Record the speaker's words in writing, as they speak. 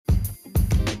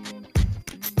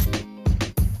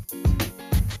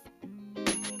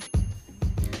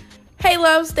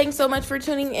loves, thanks so much for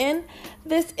tuning in.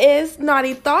 This is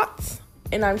Naughty Thoughts,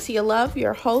 and I'm Tia Love,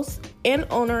 your host and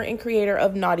owner and creator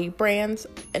of Naughty Brands,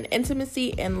 an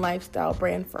intimacy and lifestyle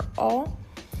brand for all.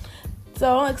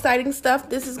 So exciting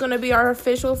stuff. This is going to be our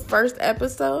official first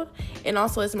episode, and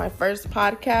also it's my first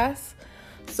podcast.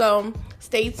 So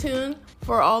stay tuned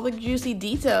for all the juicy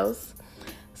details.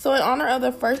 So in honor of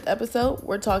the first episode,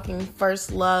 we're talking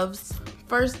first loves,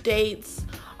 first dates,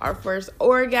 our first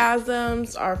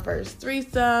orgasms, our first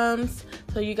threesomes.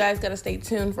 So you guys got to stay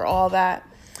tuned for all that.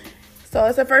 So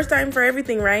it's the first time for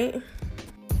everything, right?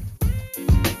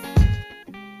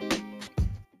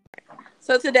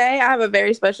 So today I have a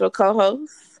very special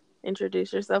co-host.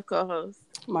 Introduce yourself, co-host.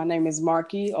 My name is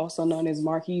Marky, also known as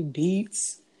Marky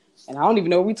Beats. And I don't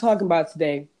even know what we're talking about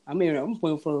today. I'm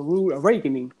waiting for a rude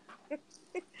awakening.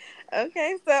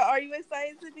 Okay, so are you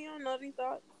excited to be on Naughty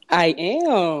Thoughts? I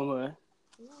am.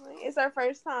 It's our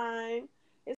first time.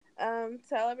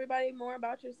 Tell everybody more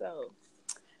about yourself.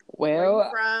 Well, where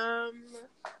you from?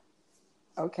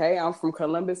 Okay, I'm from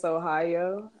Columbus,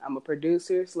 Ohio. I'm a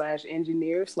producer /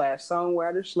 engineer /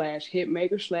 songwriter /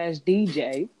 hitmaker /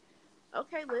 DJ.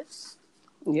 Okay, list.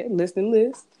 Yeah,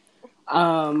 list.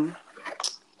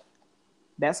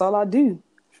 That's all I do.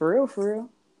 For real.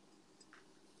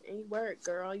 And you work,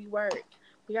 girl. You work.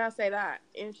 You gotta say that.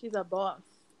 And she's a boss.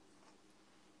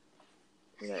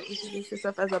 You gotta introduce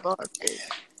yourself as a boss, dude.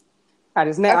 I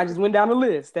just went down the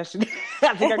list. I think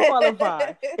I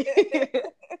qualified.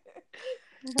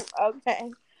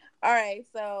 Okay. All right.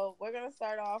 So we're gonna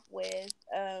start off with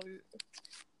Okay.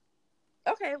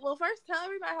 Well, first, tell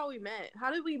everybody how we met.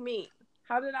 How did we meet?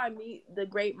 How did I meet the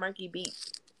great Marky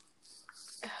Beats?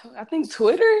 I think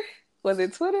Twitter. Was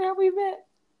it Twitter how we met?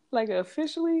 Like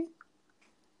officially?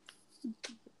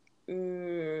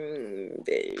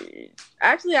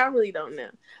 Actually, I really don't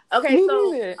know. Okay, Me so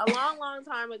neither. a long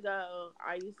time ago,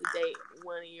 I used to date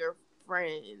one of your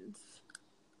friends.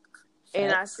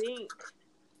 And I think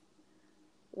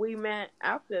we met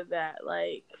after that.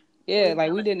 Like, yeah,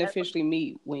 like we didn't officially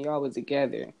meet when y'all was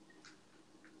together.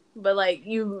 But like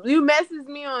you messaged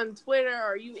me on Twitter,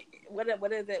 or you what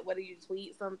is it? What do you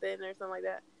tweet something or something like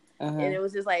that? Uh-huh. And it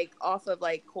was just like off of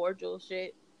like cordial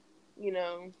shit, you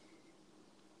know.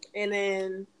 And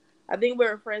then I think we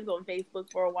were friends on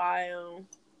Facebook for a while.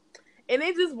 And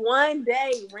then just one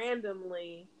day,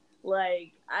 randomly,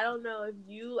 like, I don't know if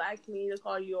you asked me to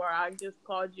call you or I just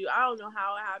called you. I don't know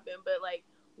how it happened, but like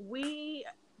we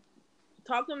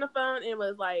talked on the phone and it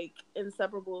was like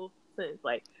inseparable since.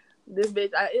 Like this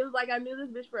bitch, it was like I knew this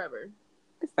bitch forever.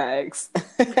 Facts.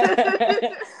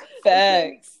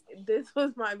 Facts. This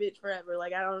was my bitch forever.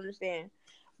 Like I don't understand,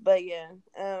 but yeah,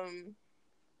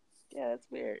 that's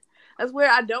weird. That's weird.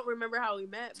 I don't remember how we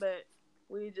met, but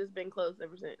we've just been close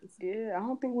ever since. Yeah, I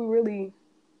don't think we really.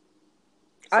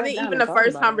 I think even the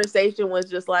first conversation was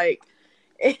just like,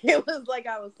 it was like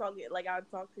I was talking, like I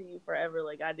would talk to you forever.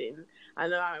 Like I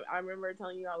remember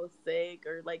telling you I was sick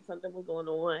or like something was going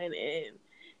on, and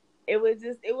it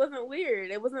wasn't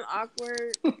weird. It wasn't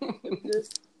awkward. It was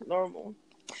just normal.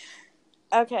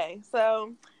 Okay,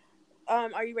 so,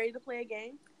 are you ready to play a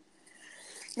game?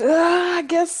 I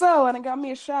guess so. And it got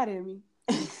me a shot at me.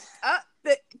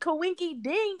 The Kawinky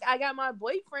Dink. I got my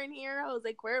boyfriend here,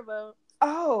 Jose Cuervo.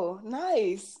 Oh,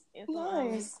 nice.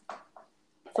 Nice.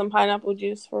 Some pineapple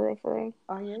juice for real.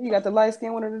 Oh, yeah. You got the light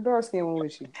skin one or the dark skin one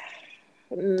with you?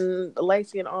 The light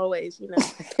skin always, you know.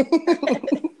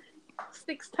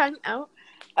 Sticks tongue out.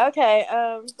 Okay,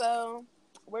 so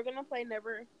we're going to play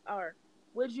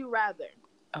Would You Rather?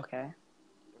 Okay.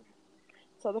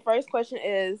 So the first question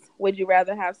is, would you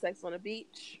rather have sex on a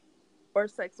beach or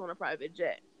sex on a private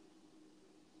jet?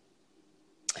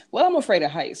 Well, I'm afraid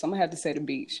of heights, so I'm going to have to say the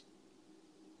beach.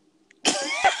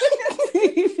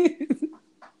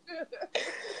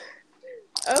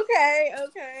 Okay.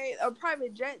 A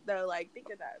private jet, though, like, think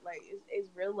of that. Like, it's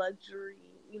real luxury,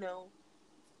 you know.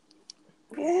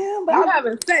 Yeah, but you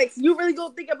having sex, you really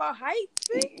gonna think about heights?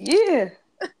 Yeah.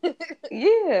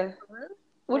 Yeah.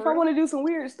 What if I want to do some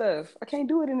weird stuff? I can't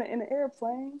do it in the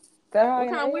airplane. What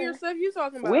kind of weird stuff you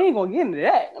talking about? We ain't gonna get into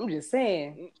that. I'm just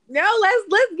saying. No, let's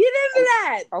get into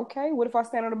that. Okay. What if I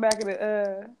stand on the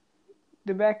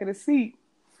back of the seat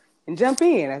and jump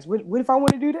in? What if I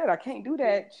want to do that? I can't do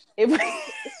that.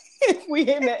 If we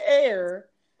in the air,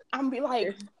 I'm be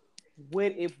like,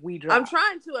 what if we drop? I'm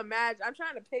trying to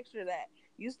picture that.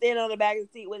 You stand on the back of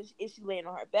the seat. What is she laying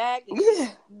on her back?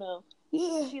 No.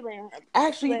 Yeah. She laying on her back.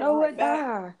 Actually, you know what?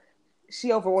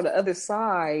 She over on the other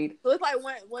side. So it's like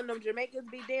when them Jamaicans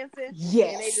be dancing.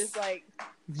 Yes. And they just like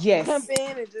jump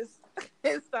in and just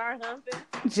start humping.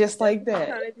 Just like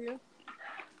that.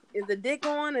 Is the dick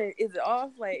on or is it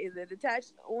off? Like, is it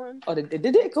attached on? Oh, the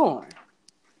dick on.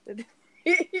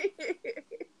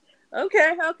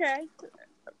 Okay.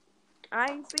 I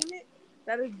ain't seen it.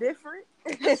 That is different.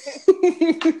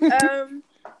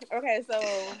 Okay, so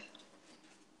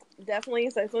definitely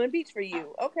sex on the beach for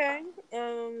you. Okay.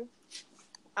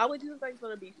 I would do sex on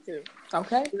the beach too.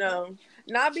 Okay.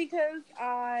 Not because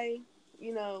I,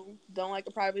 don't like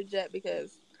a private jet,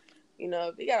 because,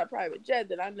 if you got a private jet,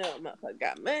 then I know a motherfucker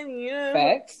got money,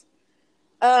 Facts.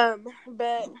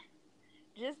 But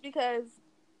just because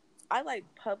I like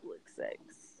public sex.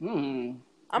 I'm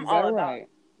all about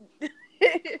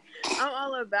I'm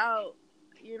all about,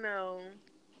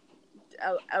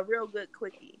 a real good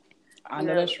quickie. I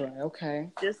know that's right. Okay.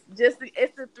 Just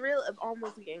it's the thrill of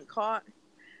almost getting caught,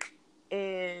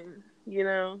 and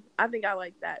I think I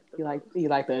like that. You like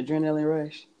the adrenaline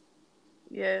rush.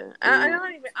 Yeah, I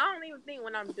don't even think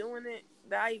when I'm doing it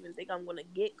that I even think I'm gonna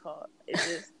get caught. It's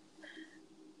just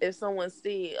if someone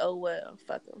see, oh well,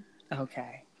 fuck them.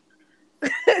 Okay.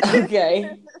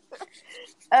 Okay.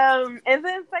 And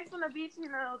then sex on the beach,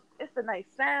 it's the nice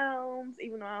sounds,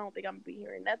 even though I don't think I'm gonna be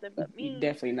hearing nothing but me.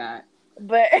 Definitely not.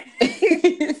 But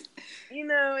it's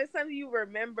something you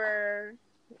remember.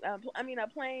 A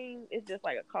plane is just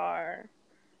like a car.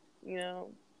 I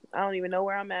don't even know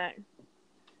where I'm at.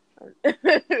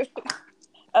 Okay,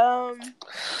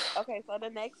 so the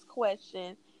next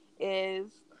question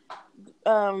is,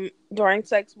 during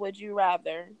sex, would you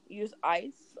rather use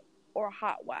ice or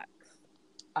hot wax?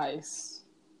 Ice.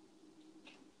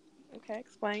 Okay,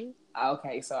 explain.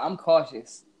 Okay, so I'm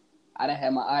cautious. I done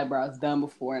had my eyebrows done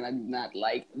before, and I do not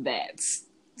like that.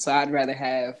 So I'd rather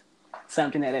have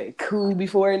something that cool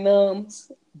before it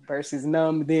numbs versus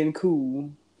numb then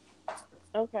cool.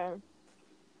 Okay.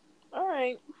 All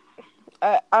right.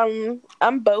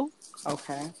 I'm both.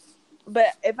 Okay.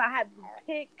 But if I had to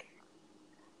pick,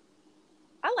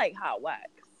 I like hot wax.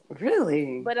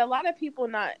 Really? But a lot of people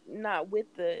not with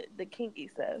the kinky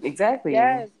stuff. Exactly.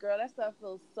 Yes, girl, that stuff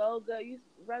feels so good. You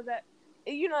read that?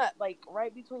 Like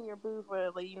right between your boobs, where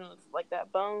it's like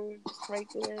that bone right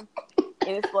there, and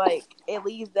it's like it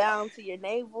leads down to your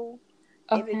navel,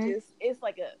 and it's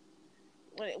like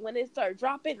when it starts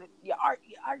dropping, you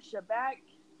arch your back.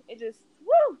 It just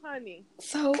woo, honey.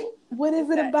 So what is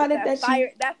it about it that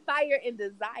fire? That fire and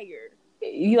desire.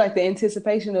 You like the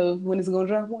anticipation of when it's gonna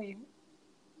drop on you?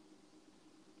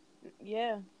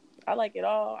 Yeah, I like it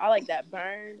all. I like that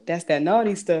burn. That's that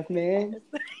naughty stuff, man.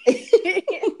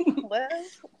 Well,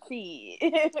 see,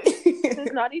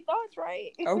 it's naughty thoughts,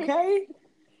 right? Okay.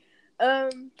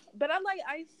 But I like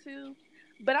ice too.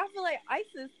 But I feel like ice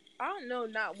is, I don't know,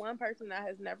 not one person that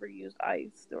has never used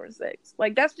ice during sex.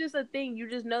 Like, that's just a thing you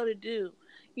just know to do.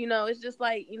 It's just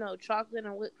like, chocolate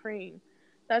and whipped cream.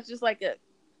 That's just like a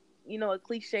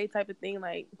cliche type of thing.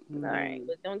 Like, all right,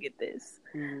 but don't get this.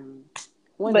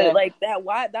 Like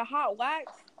the hot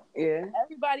wax. Yeah.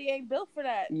 Everybody ain't built for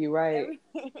that. You're right.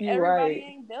 Everybody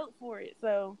ain't built for it.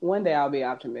 So one day I'll be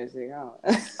optimistic.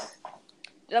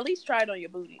 At least try it on your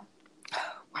booty.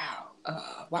 Wow.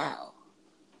 Wow.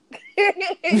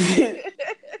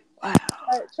 Wow.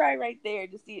 Try right there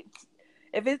to see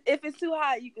it. If it's too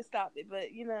hot, you can stop it. But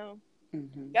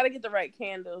gotta get the right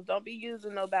candles. Don't be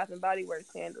using no Bath and Body Works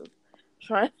candles.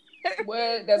 What?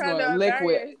 That's going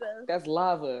liquid. That's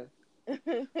lava.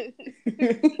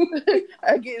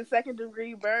 I get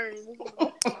second-degree burns.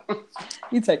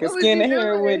 You take a skin and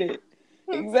hair with it.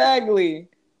 Exactly.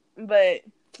 But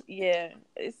yeah,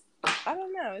 I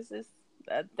don't know. It's just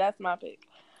that's my pick.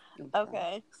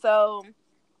 Okay, so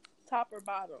top or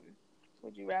bottom?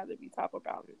 Would you rather be top or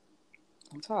bottom?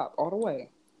 I'm top all the way.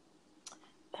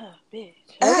 Oh, bitch.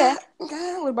 Okay.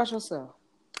 What about yourself?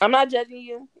 I'm not judging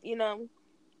you.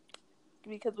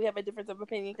 Because we have a difference of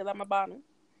opinion. Because I'm a bottom.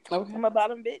 Okay. I'm a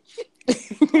bottom bitch.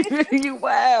 You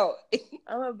wow.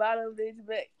 I'm a bottom bitch,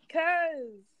 but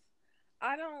cause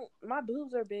my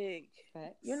boobs are big.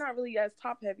 Facts. You're not really as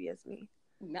top heavy as me.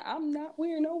 No, I'm not.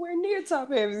 We're nowhere near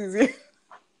top heavy as you.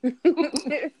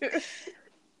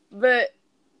 But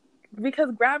because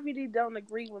gravity don't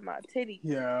agree with my titty.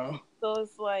 Yeah. So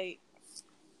it's like,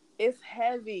 it's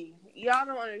heavy. Y'all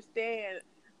don't understand.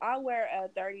 I wear a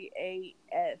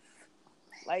 38F.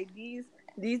 Like these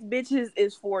bitches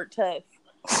is for tough.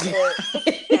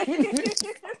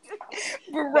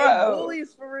 Bro,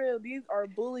 bullies for real. These are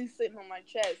bullies sitting on my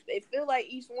chest. They feel like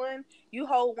each one, you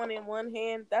hold one in one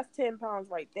hand, that's 10 pounds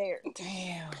right there.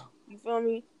 Damn. You feel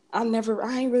me? I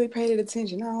ain't really paid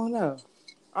attention. I don't know.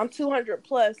 I'm 200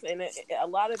 plus, and a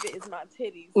lot of it is my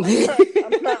titties. Like,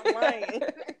 I'm not lying.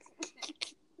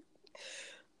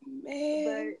 Man.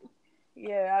 But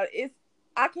yeah,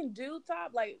 I can do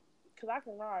top, like, because I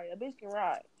can ride. A bitch can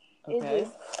ride. It's Okay.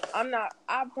 just,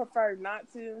 I prefer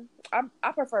not to.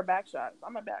 I prefer back shots.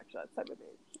 I'm a back shot type of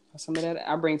bitch. Some of that,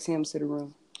 I bring Tim's to the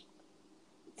room.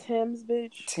 Tim's,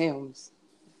 bitch. Tim's.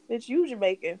 Bitch, you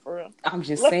Jamaican, for real. I'm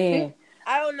just saying.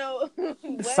 I don't know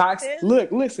what Socks. Tim's.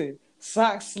 Look, listen.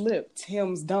 Socks slip.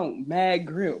 Tim's don't. Mad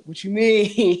grip. What you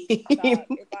mean? Stop.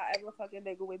 If I ever fuck a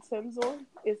nigga with Tim's on,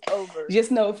 it's over.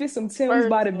 Just know if it's some Tim's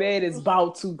by the bed, it's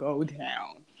about to go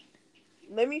down.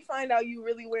 Let me find out you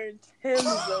really wearing Tim's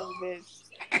though, bitch.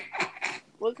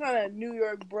 What kind of New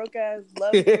York broke ass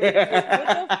love story? What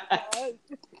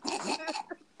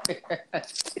the fuck?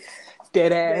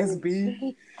 Dead ass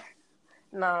B.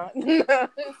 Nah.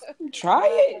 Try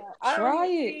it. Try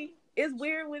it. See, it's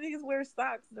weird when niggas wear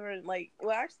socks during, like,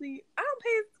 well, actually, I don't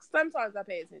pay, sometimes I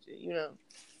pay attention, you know.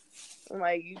 I'm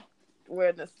like, you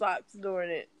wearing the socks during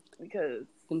it because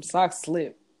Them socks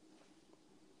slip.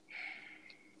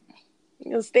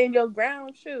 you gonna stand your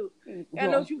ground, shoot. I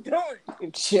know what you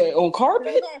doing. Shit, on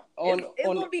carpet? It's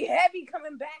gonna be heavy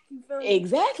coming back, you feel me?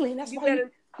 Exactly. And that's why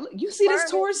you see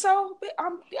this torso?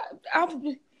 I'm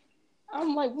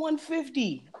like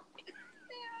 150.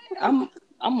 I'm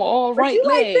all right. But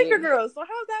you like thicker girls, so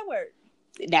how's that work?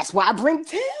 That's why I bring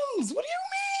Tim's. What do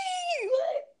you mean?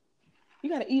 What? You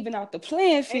gotta even out the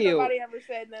playing field. Ain't nobody ever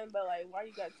said nothing but like, why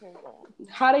you got Tim's on?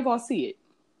 How they gonna see it?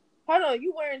 Hold on,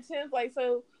 you wearing Tim's, like,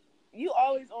 so you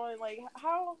always on, like,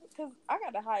 how? Because I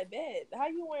got a high bed. How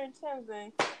you wearing Tim's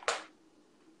and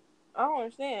I don't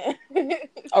understand.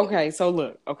 Okay, so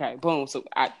look. Okay, boom. So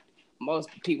most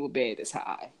people bed is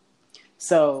high.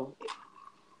 So,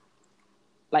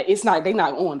 like, it's not, they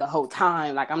not on the whole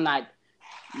time. Like, I'm not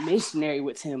missionary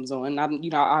with Tim's on. I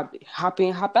hop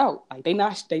in, hop out. Like, they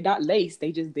not laced.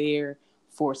 They just there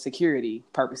for security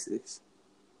purposes.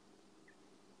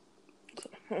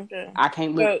 Okay. I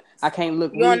can't look.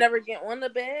 You don't never get on the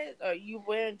bed, or you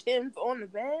wearing Tim's on the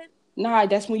bed? Nah,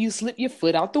 that's when you slip your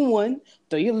foot out the one,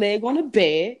 throw your leg on the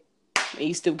bed, and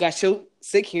you still got your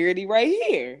security right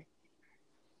here.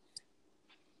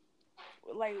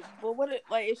 Like, but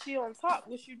is she on top?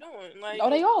 What's she doing? Like, oh,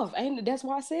 they off, and that's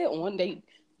why I said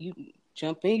you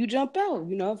jump in, you jump out.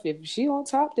 You know, if she on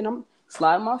top, then I'm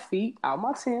sliding my feet out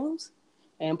my Tim's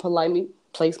and politely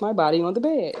place my body on the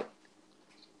bed.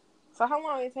 So how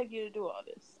long did it take you to do all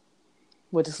this?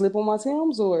 What, to slip on my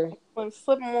Tim's or? When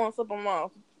slip them on, slip them off.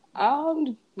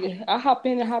 I hop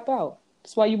in and hop out.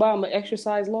 That's why you buy them an extra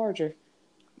size larger.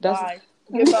 Bye.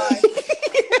 Goodbye.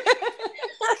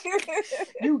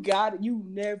 You got it. You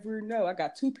never know. I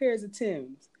got 2 pairs of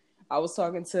Tim's. I was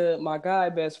talking to my guy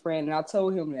best friend, and I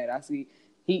told him that. I see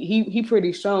he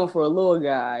pretty strong for a little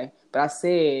guy, but I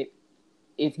said,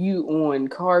 if you on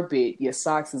carpet, your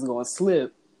socks is gonna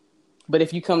slip. But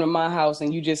if you come to my house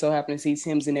and you just so happen to see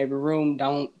Tim's in every room,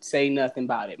 don't say nothing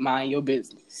about it. Mind your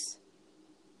business.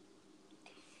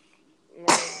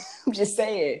 I'm just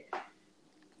saying.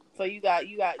 So you got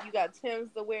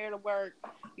Tim's to wear to work.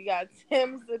 You got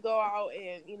Tim's to go out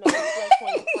and flex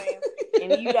on your friends,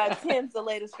 and you got Tim's to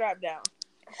lay the strap down.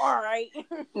 All right.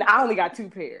 Now, I only got 2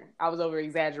 pair. I was over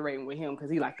exaggerating with him because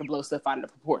he liked to blow stuff out of the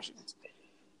proportions.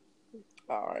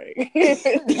 All right.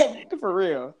 For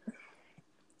real.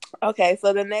 Okay,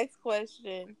 so the next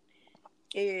question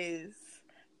is: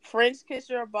 French kiss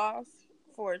your boss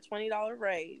for a $20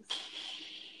 raise,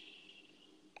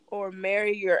 or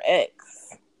marry your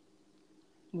ex?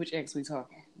 Which ex we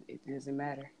talking? It doesn't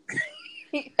matter.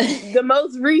 The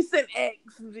most recent ex.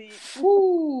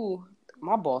 Ooh,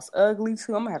 my boss ugly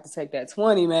too. I'm gonna have to take that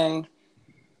 20, man.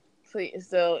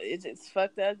 So it's just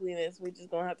fuck the ugliness. We just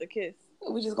gonna have to kiss.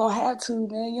 We just gonna have to,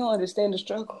 man. You don't understand the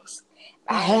struggles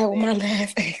I had with my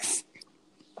last ex.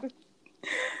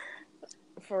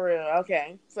 For real,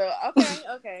 okay. So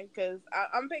okay, because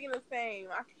I'm picking the same.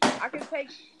 I can take.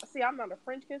 See, I'm not a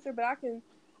French kisser, but I can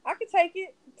take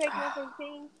it. Take one for the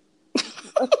team.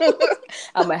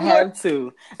 I'm gonna have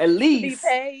to at least be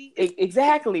paid.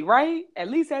 Exactly, right? At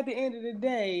least at the end of the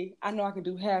day, I know I can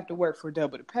do half the work for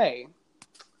double the pay.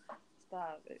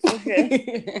 Stop it.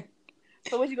 Okay.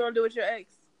 So what you gonna do with your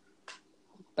ex?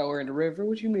 Throw her in the river?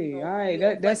 What you mean? All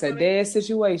right, that's a dead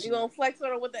situation. You gonna flex on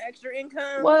her with the extra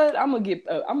income? What? I'm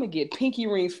gonna get pinky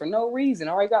rings for no reason.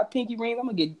 I already got pinky rings. I'm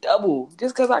gonna get double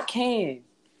just because I can.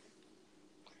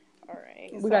 All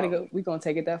right. Gotta go. We gonna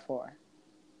take it that far.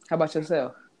 How about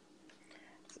yourself?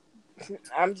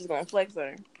 I'm just gonna flex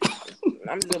her.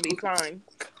 I'm just gonna be fine.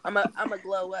 I'm a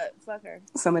glow up. Fuck her.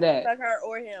 Some of that. Fuck her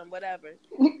or him, whatever.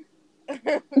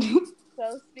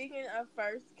 So speaking of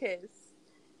first kiss,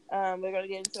 we're gonna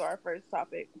get into our first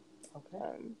topic.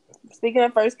 Okay. Speaking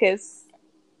of first kiss,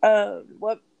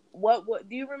 what What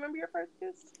do you remember your first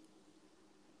kiss?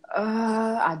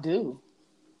 I do.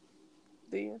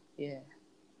 Do you? Yeah.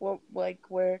 What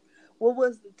what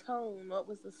was the tone? What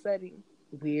was the setting?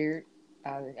 Weird.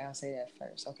 I'll say that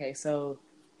first. Okay, so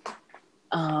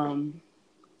um,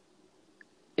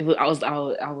 I was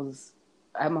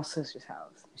at my sister's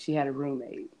house. She had a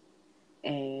roommate,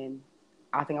 and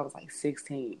I think I was like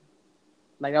 16.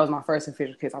 Like that was my first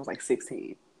official kiss. I was like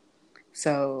 16.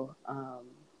 So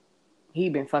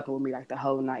he'd been fucking with me like the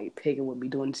whole night, picking with me,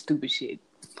 doing stupid shit,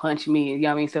 punching me, you know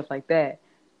what I mean, stuff like that.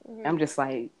 Mm-hmm. I'm just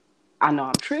like, I know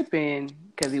I'm tripping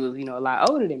because he was, a lot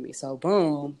older than me. So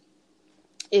boom,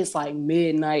 it's like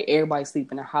midnight, everybody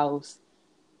sleep in the house.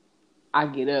 I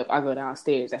get up, I go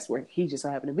downstairs. That's where he just so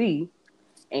happened to be.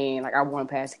 And like I went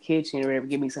past the kitchen or whatever,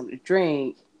 give me something to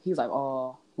drink. He's like,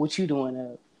 "Oh, what you doing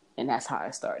up?" And that's how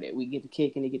it started. We get the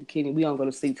kicking. We don't go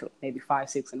to sleep till maybe 5,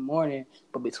 6 in the morning.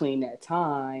 But between that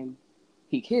time,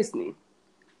 he kissed me.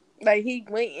 Like he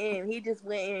went in. He just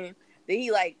went in. Then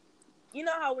he like, you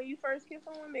know how when you first kiss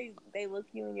someone, they look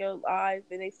you in your eyes,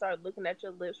 then they start looking at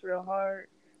your lips real hard.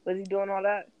 Was he doing all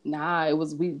that? Nah,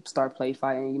 we start play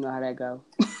fighting. You know how that go.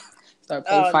 Start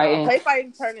play Oh no, fighting. play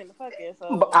fighting turned into fucking.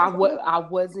 So But I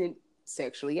wasn't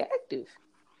sexually active.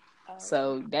 Oh.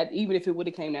 So that even if it would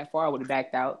have came that far, I would have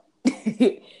backed out.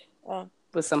 Oh.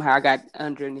 But somehow I got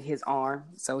under his arm,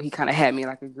 so he kind of had me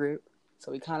like a grip.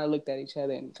 So we kind of looked at each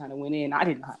other and kind of went in. I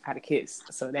didn't know how to kiss,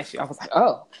 so that shit, I was like,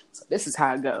 oh, so this is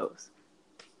how it goes.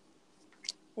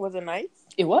 Was it nice?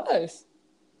 It was.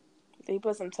 Did he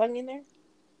put some tongue in there?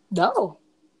 No.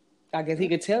 I guess he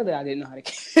could tell that I didn't know how to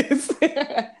kiss.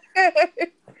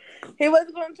 He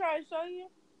wasn't going to try to show you?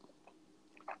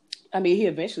 I mean, he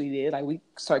eventually did. Like, we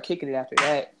started kicking it after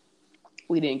that.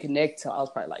 We didn't connect till I was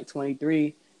probably like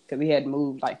 23 because we had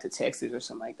moved like to Texas or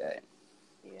something like that.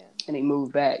 Yeah. And he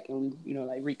moved back and we,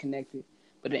 like reconnected,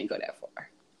 but it didn't go that far.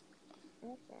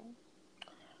 Okay.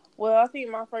 Well, I think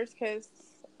my first kiss,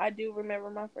 I do remember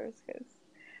my first kiss.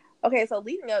 Okay, so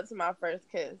leading up to my first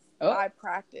kiss, I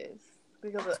practiced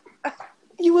because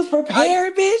you was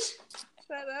prepared, bitch.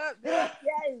 Shut up, bitch.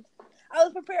 Yes, I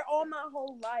was prepared all my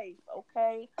whole life.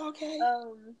 Okay. Okay.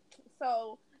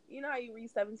 So you know how you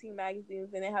read 17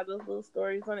 magazines and they have those little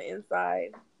stories on the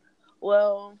inside.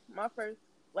 Well, my first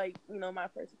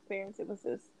experience, it was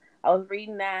just I was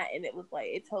reading that and it was like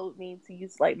it told me to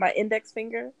use like my index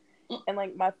finger and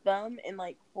like my thumb and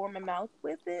like form a mouth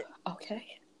with it. Okay.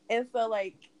 And so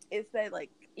like it said like,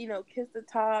 kiss the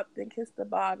top, then kiss the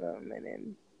bottom, and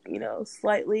then,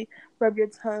 slightly rub your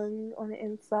tongue on the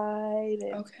inside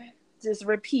and just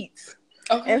repeat.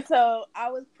 Okay. And so I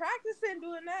was practicing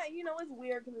doing that. It's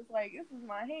weird because it's like, this is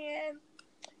my hand.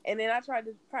 And then I tried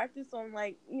to practice on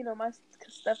like, my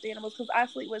stuffed animals because I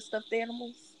sleep with stuffed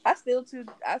animals. I still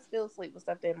sleep with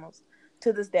stuffed animals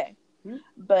to this day. Mm-hmm.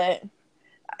 But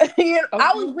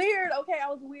I was weird. Okay, I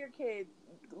was a weird kid.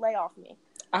 Lay off me.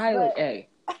 I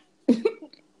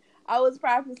was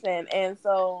practicing, and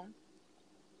so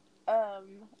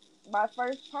my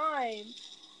first time,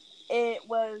 I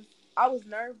was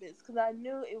nervous because I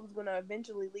knew it was going to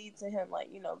eventually lead to him like,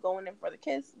 going in for the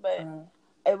kiss, but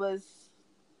I was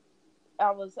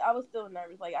still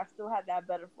nervous. Like I still had that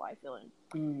butterfly feeling.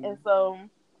 And so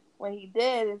when he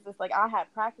did, it's just like I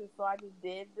had practice, so I just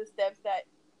did the steps that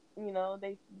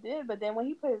they did, but then when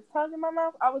he put his tongue in my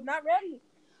mouth, I was not ready.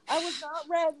 I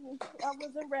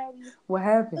wasn't ready. What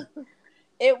happened?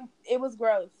 It was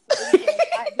gross.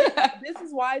 This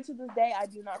is why to this day I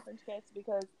do not French kiss,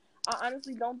 because I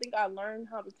honestly don't think I learned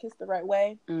how to kiss the right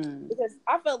way. Because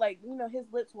I felt like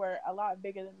his lips were a lot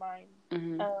bigger than mine.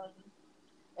 Mm-hmm.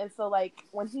 And so like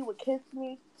when he would kiss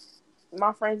me,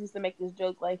 my friends used to make this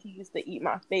joke like he used to eat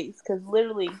my face because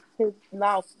literally his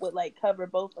mouth would like cover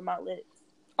both of my lips.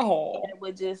 Oh, and it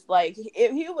would just like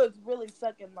he was really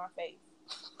sucking my face.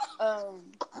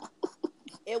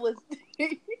 It was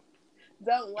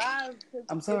don't laugh.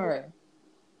 I'm sorry.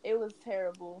 It was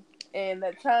terrible, and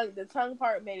the tongue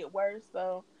part made it worse.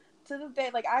 So to this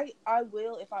day, like I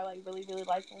will if I like really really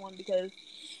like someone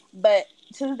but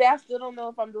to this day I still don't know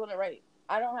if I'm doing it right.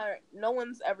 I don't have. No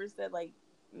one's ever said like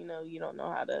you don't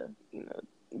know how to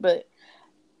but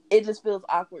it just feels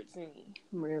awkward to me.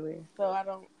 Really? So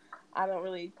I don't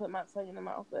really put my tongue in the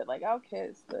mouth, but like I'll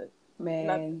kiss, but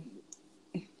man.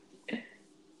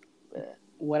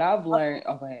 What I've learned.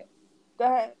 Okay. Go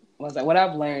ahead. What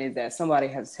I've learned is that somebody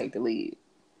has to take the lead,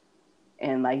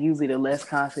 and like usually the less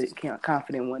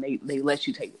confident one they let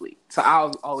you take the lead. So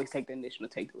I'll always take the initiative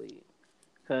to take the lead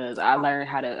because I learned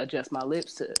how to adjust my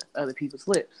lips to other people's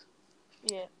lips.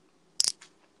 Yeah.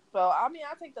 So I mean,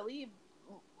 I take the lead,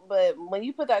 but when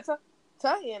you put that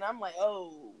tongue in, I'm like,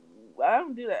 oh, I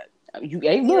don't do that. You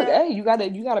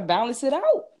gotta balance it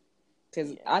out.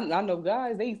 Cause I know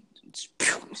guys, they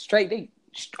straight, they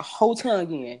whole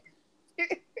tongue in.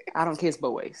 I don't kiss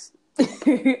boys.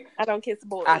 I don't kiss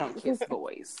boys. I don't kiss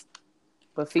boys.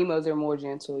 But females are more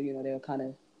gentle. You know, they'll kind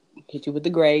of hit you with the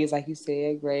grades, like you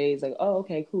said, grades. Like, oh,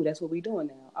 okay, cool. That's what we doing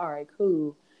now. All right,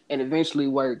 cool. And eventually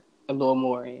work a little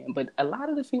more in. But a lot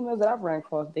of the females that I've run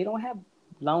across, they don't have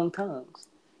long tongues.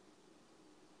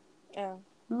 Yeah.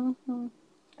 Mm-hmm.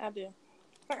 I do.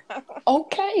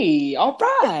 Okay, all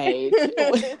right.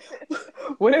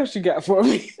 What else you got for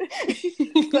me?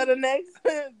 So the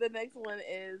next one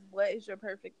is, what is your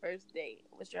perfect first date?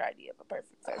 What's your idea of a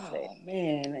perfect first date? Oh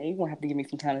man, you're gonna have to give me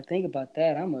some time to think about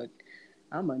that. I'm a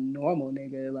normal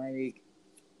nigga. Like,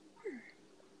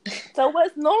 so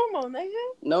what's normal,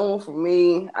 nigga? normal for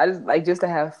me, I just like just to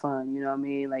have fun. You know what I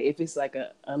mean? Like if it's like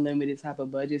a unlimited type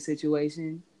of budget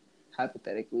situation,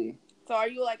 hypothetically. So are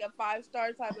you like a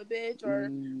 5-star type of bitch, or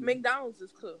McDonald's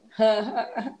is cool?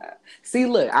 See,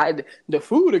 look, the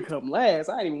food will come last.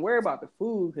 I ain't even worry about the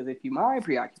food, because if you mind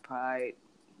preoccupied,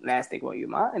 last thing on your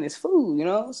mind is food, you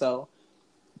know? So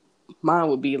mine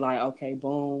would be like, okay,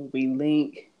 boom, we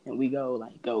link and we go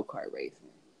like go-kart racing.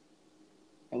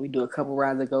 And we do a couple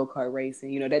rounds of go-kart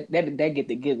racing. You know, that get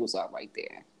the giggles off right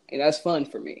there. And that's fun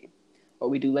for me. Or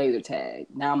we do laser tag.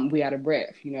 Now we out of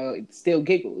breath, you know, it's still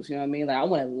giggles, you know what I mean? Like, I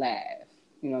want to laugh,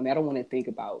 you know what I mean? I don't want to think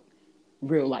about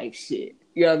real life shit.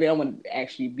 You know what I mean? I want to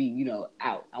actually be, you know,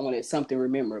 out. I wanted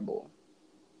something memorable.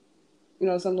 You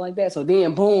know, something like that. So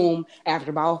then, boom,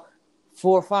 after about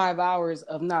 4 or 5 hours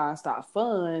of nonstop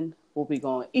fun, what we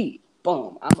gonna eat?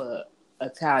 Boom. I'm a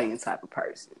Italian type of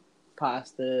person.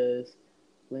 Pastas,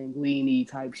 linguine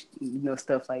type, you know,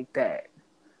 stuff like that.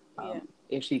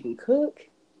 If she can cook,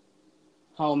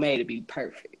 homemade to be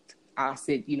perfect. I'll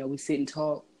sit, you know, we sit and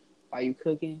talk while you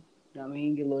cooking. You know what I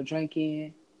mean? Get a little drink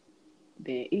in,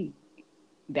 then eat.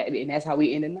 And that's how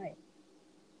we end the night.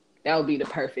 That would be the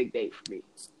perfect date for me.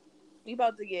 We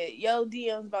about to get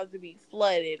DM's about to be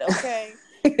flooded, okay?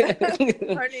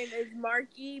 Her name is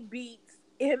Markie Beats,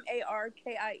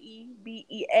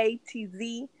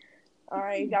 MarkieBeatz. All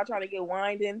right, if y'all trying to get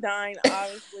wined and dined,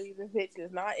 obviously the bitch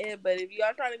is not it. But if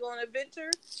y'all trying to go on an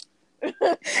adventure,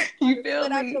 you feel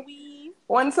me? Out your weave.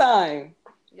 One time,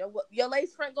 your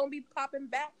lace front gonna be popping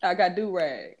back. I got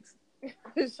do-rags.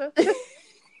 Just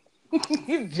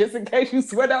in case you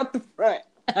sweat out the front,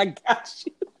 I got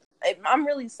you. I'm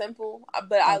really simple,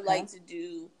 but I like to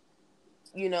do,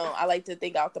 you know, I like to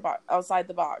think outside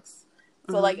the box.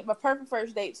 So like a perfect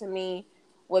first date to me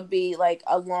would be like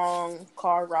a long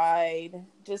car ride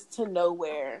just to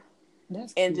nowhere.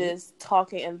 That's and cute. Just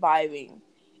talking and vibing,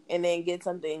 and then get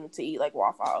something to eat like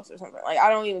Waffle House or something. Like, I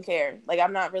don't even care. Like,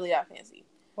 I'm not really that fancy.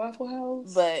 Waffle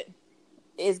House? But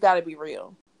it's got to be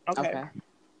real. Okay.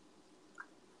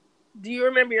 Do you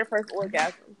remember your first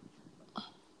orgasm?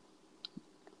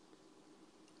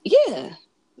 Yeah,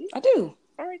 I do.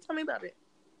 All right, tell me about it.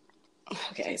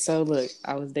 Okay, so look,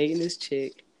 I was dating this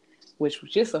chick, which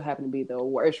just so happened to be the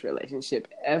worst relationship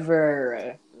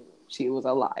ever. She was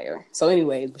a liar. So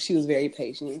anyways, but she was very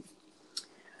patient.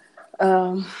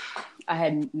 I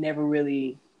had never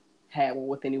really had one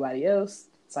with anybody else,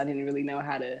 so I didn't really know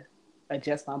how to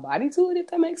adjust my body to it, if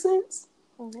that makes sense.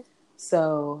 Mm-hmm.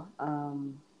 So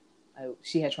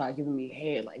she had tried giving me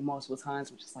head like multiple times.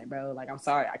 I'm just like, bro, like, I'm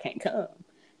sorry, I can't come.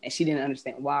 And she didn't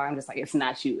understand why. I'm just like, it's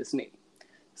not you, it's me.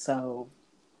 So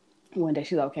one day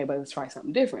she's like, okay, but let's try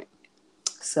something different.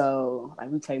 So like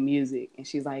we play music, and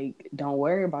she's like, don't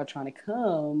worry about trying to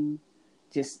come,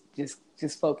 just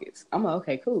focus. I'm like,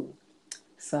 okay, cool.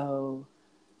 So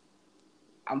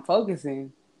I'm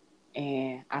focusing,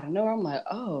 and I don't know, I'm like,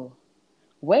 oh,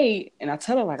 wait. And I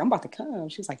tell her, like, I'm about to come.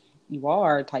 She's like, you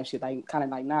are, type shit, like kind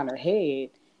of like nodding her head.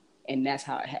 And that's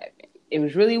how it happened. It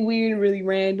was really weird, really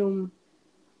random,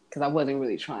 because I wasn't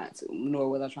really trying to, nor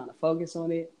was I trying to focus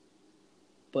on it.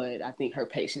 But I think her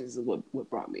patience is what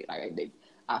brought me. Like,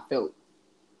 I felt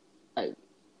like,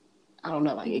 I don't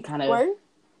know, like it kind of. What?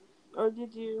 Or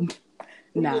did you?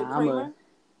 I'm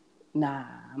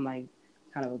like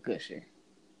kind of a gusher.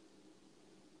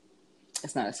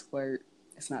 It's not a squirt.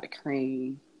 It's not a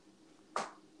cream.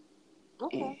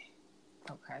 Okay.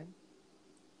 Okay.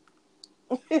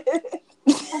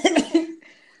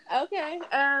 Okay.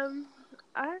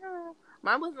 I don't know.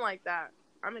 Mine wasn't like that.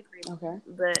 I'm a cream. Okay.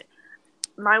 But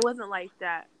mine wasn't like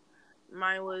that.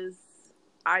 Mine was,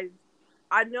 I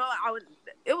know I would.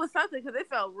 It was something because it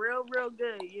felt real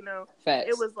good. You know. Facts.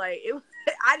 It was like it was.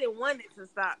 I didn't want it to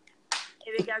stop,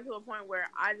 and it got to a point where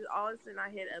I just all of a sudden I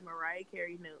hit a Mariah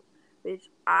Carey note, bitch.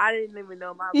 I didn't even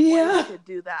know my voice could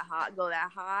do that high, go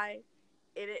that high.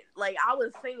 like I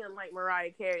was singing like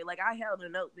Mariah Carey, like I held a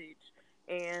note, bitch,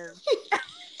 and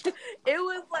it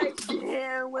was like,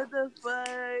 damn, what the fuck?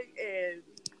 And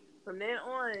from then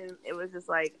on, it was just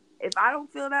like, if I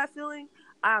don't feel that feeling,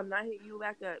 I'm not hitting you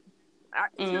back up.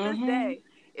 To this day,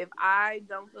 if I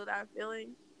don't feel that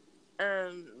feeling,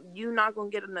 you not gonna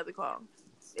get another call.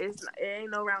 It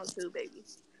ain't no round 2, baby.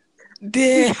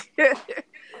 Damn. For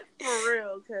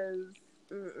real, cause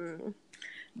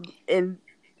and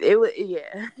it was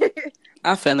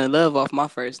I fell in love off my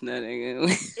first nut.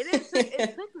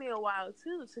 It took me a while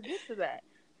too to get to that.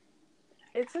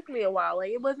 It took me a while.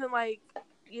 Like it wasn't like,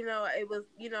 it was,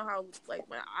 how like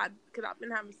cause I've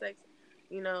been having sex,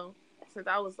 since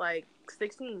I was like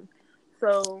 16.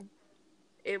 So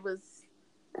it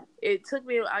took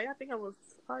me, I think I was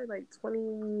probably like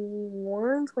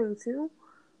 21, 22.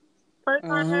 First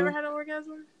time I ever had an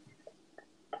orgasm,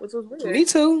 which was weird. Me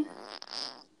too.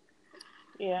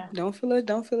 Yeah. Don't feel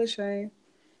ashamed.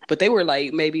 But they were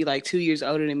like maybe like 2 years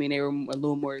older than me, and they were a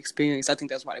little more experienced. I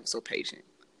think that's why they were so patient.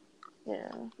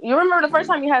 Yeah. You remember the first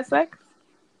time you had sex?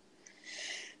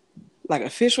 Like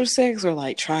official sex or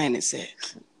like trying to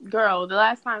sex? Girl, the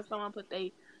last time someone put their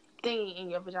thing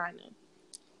in your vagina.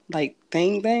 Like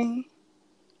thing?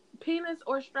 Penis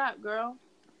or strap, girl.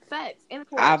 Sex.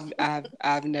 Intercourse.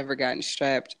 I've never gotten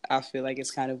strapped. I feel like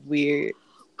it's kind of weird.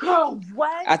 Girl,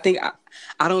 what? I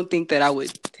don't think that I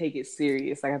would take it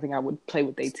serious. Like I think I would play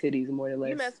with their titties more or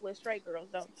less. You mess with straight girls,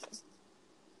 don't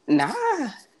you? Nah.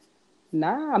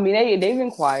 I mean they've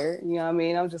inquired. You know what I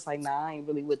mean? I'm just like, nah, I ain't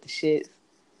really with the shit.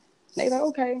 They like,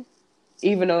 okay.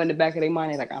 Even though in the back of their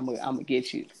mind they're like, I'm gonna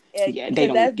get you. Yeah, they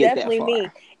don't that's get definitely that far. Me.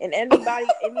 And anybody,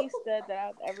 any stud that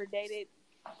I've ever dated,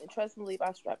 and trust and believe,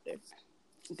 I strapped her.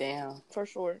 Damn. For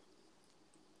sure.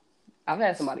 I've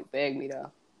had somebody beg me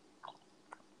though.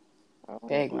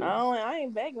 Beg me. I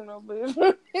ain't begging no bitch.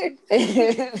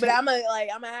 But I'm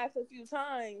gonna ask a few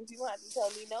times. You gonna have to tell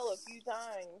me no a few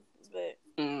times. But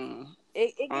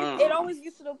it always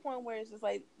gets to the point where it's just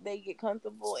like they get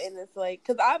comfortable, and it's like,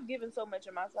 because I've given so much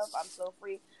of myself, I'm so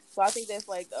free. So I think that's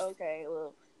like, okay,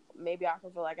 well, maybe I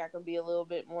can feel like I can be a little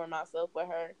bit more myself with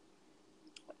her.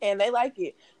 And they like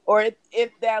it. Or if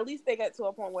they, at least they got to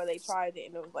a point where they tried it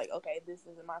and it was like, okay, this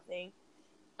isn't my thing.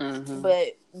 Mm-hmm.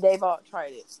 But they've all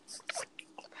tried it.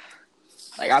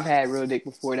 Like, I've had real dick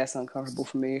before. That's uncomfortable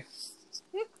for me.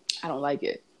 I don't like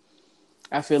it.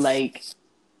 I feel like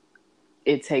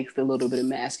it takes a little bit of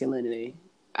masculinity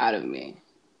out of me.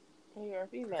 You're a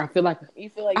female. I feel like... You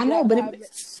feel like I know, but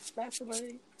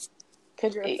masculinity?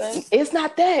 Because you're a son? It's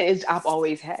not that. I've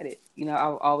always had it. You know,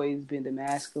 I've always been the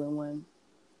masculine one.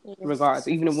 Mm-hmm. Regardless.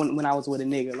 Even when I was with a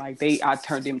nigga, like, I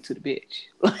turned him to the bitch.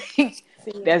 Like,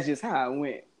 that's just how it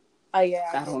went.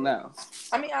 Yeah. I don't know.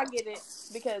 I mean, I get it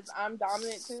because I'm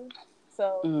dominant too.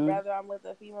 So whether I'm with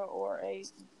a female or a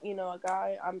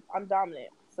guy, I'm dominant.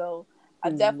 So I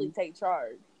definitely take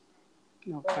charge.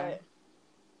 Okay. But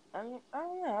I don't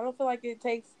know. I don't feel like it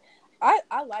takes. I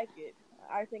like it.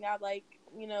 I think I like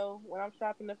when I'm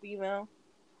strapping a female.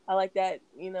 I like that.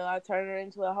 I turn her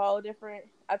into a whole different.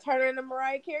 I turn her into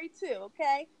Mariah Carey too.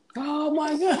 Okay. Oh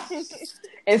my god.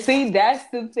 And see, that's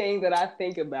the thing that I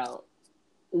think about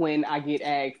when I get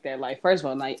asked that. Like, first of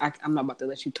all, like I'm not about to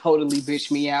let you totally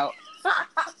bitch me out.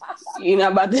 You're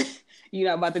not about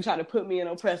to try to put me in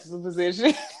an oppressive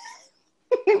position.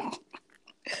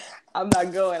 I'm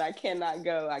not going. I cannot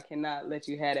go. I cannot let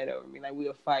you have that over me. Like,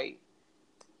 we'll fight.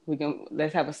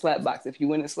 Let's have a slap box. If you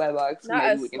win a slap box, not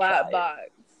maybe we can slap box.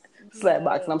 Slap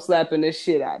box. And I'm slapping the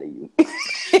shit out of you.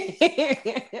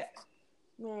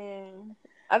 Man,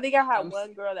 I think I had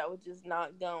one girl that was just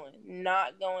not going,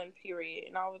 period.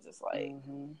 And I was just like,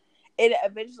 it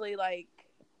eventually, like,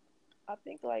 I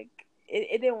think like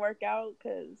it didn't work out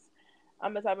because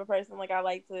I'm the type of person, like, I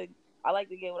like to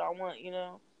get what I want,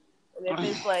 And if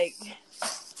it's like,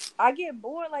 I get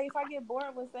bored. Like, if I get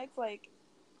bored with sex, like,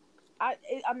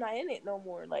 I'm not in it no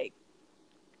more. Like,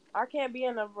 I can't be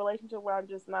in a relationship where I'm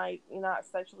just not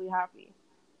sexually happy.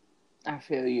 I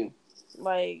feel you.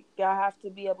 Like, I have to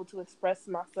be able to express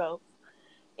myself.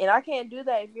 And I can't do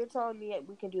that if you're telling me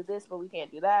we can do this, but we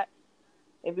can't do that.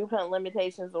 If you're putting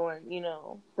limitations on,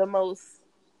 the most,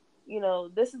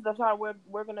 this is the time where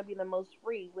we're going to be the most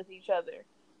free with each other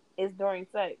is during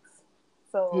sex.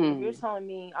 So if you're telling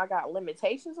me I got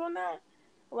limitations on that,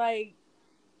 like,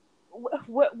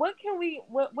 where are we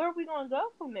going to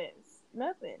go from this?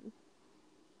 Nothing.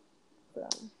 So.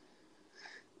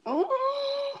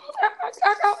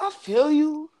 I feel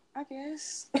you. I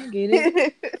guess I get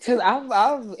it. Because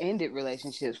I've ended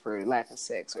relationships for lack of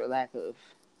sex or lack of.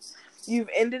 You've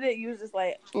ended it. You was just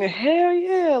like, hell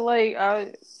yeah! Like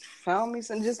found me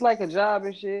some, just like a job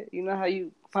and shit. You know how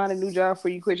you find a new job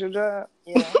before you quit your job?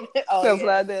 Yeah. Oh, That's yeah. what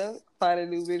I did. Find a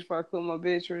new bitch before I quit my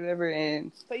bitch or whatever.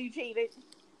 And So you cheated?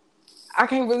 I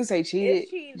can't really say cheated.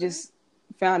 It's cheating. Just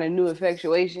found a new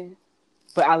infatuation.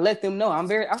 But I let them know. I'm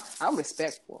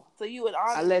respectful. So you would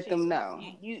honest I let cheating. them know.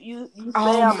 You say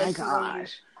Oh I'm my a cheater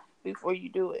gosh. before you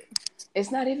do it.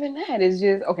 It's not even that. It's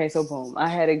just, okay, so boom. I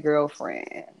had a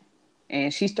girlfriend.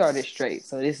 And she started straight.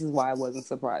 So this is why it wasn't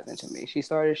surprising to me. She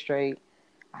started straight.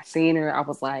 I seen her. I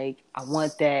was like, I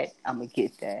want that. I'm going to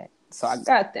get that. So I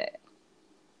got that.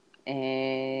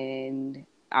 And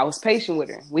I was patient with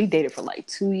her. We dated for like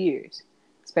 2 years.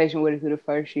 I was patient with her through the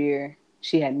first year.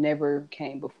 She had never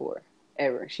came before,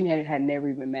 ever. She had never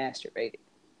even masturbated.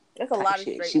 That's a lot of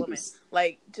straight women.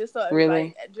 Like, just so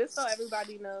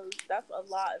everybody knows, that's a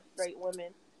lot of straight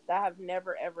women that have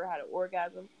never ever had an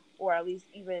orgasm, or at least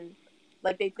even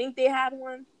like they think they had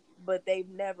one, but they've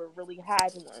never really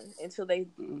had one until they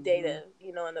date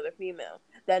another female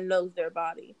that knows their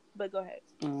body. But go ahead.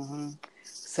 Mm-hmm.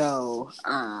 So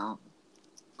I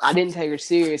didn't take her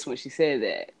serious when she said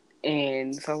that,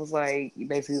 and so I was like,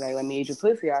 basically like, let me eat your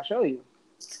pussy, I'll show you.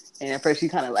 And at first she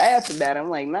kind of laughed about it.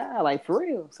 I'm like, nah, like for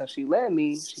real. So she let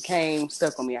me. She came,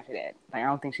 stuck on me after that. Like I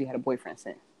don't think she had a boyfriend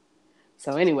since.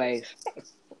 So anyways.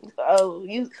 Oh,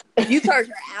 you turned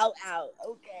her out.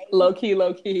 Okay. Low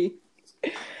key.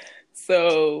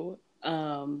 So,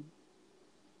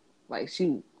 like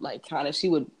she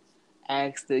would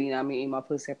ask eat my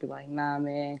pussy. I'd be like, nah,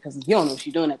 man, because you don't know what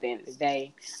you're doing at the end of the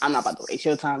day. I'm not about to waste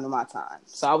your time to my time.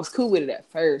 So I was cool with it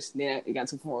at first. Then it got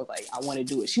to the point where like I want to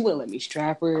do it. She wouldn't let me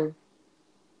strap her.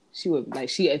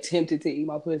 She attempted to eat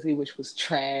my pussy, which was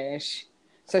trash.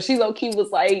 So she low key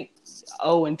was like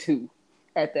 0-2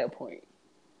 at that point.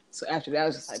 So after that, I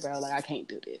was just like, bro, like I can't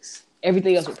do this.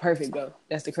 Everything else was perfect, though.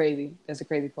 That's the crazy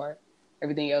part.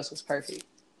 Everything else was perfect.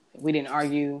 We didn't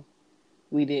argue.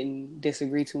 We didn't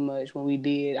disagree too much. When we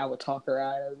did, I would talk her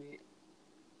out of it.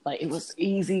 Like, it was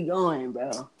easy going,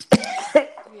 bro.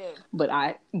 Yeah.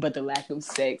 But the lack of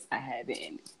sex, I had to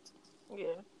end it.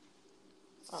 Yeah.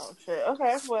 Oh, shit.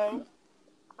 Okay, well,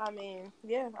 I mean,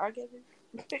 yeah, I get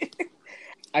it.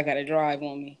 I got a drive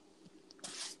on me.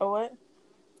 A what?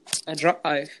 A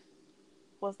drive.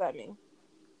 What's that mean?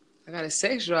 I got a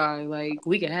sex drive. Like,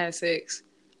 we can have sex.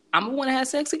 I'm going to want to have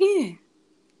sex again.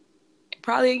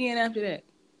 Probably again after that.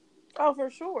 Oh, for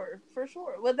sure.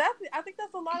 Well, I think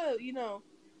that's a lot of,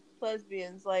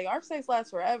 lesbians. Like, our sex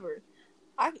lasts forever.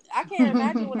 I can't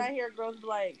imagine when I hear girls be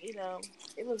like,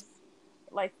 it was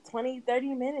like 20,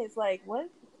 30 minutes. Like, what?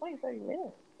 20, 30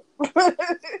 minutes?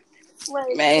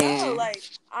 Like, man. no, like,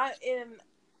 I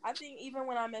think even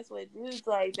when I mess with dudes,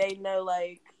 like, they know,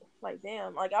 like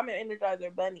damn, like, I'm an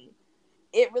Energizer bunny.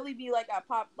 It really be like I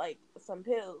pop, like, some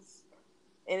pills.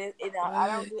 And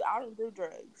I don't do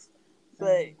drugs.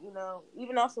 But,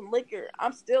 even on some liquor,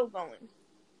 I'm still going.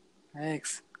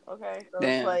 Thanks. Okay? So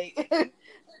damn. It's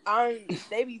like,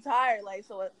 they be tired. Like,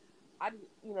 so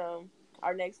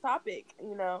our next topic,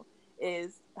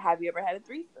 is, have you ever had a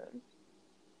threesome?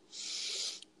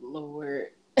 Lord.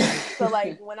 So,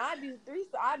 like, when I do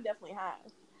threesome, I definitely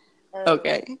have.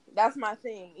 Okay. That's my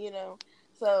thing,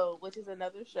 So, which is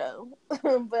another show.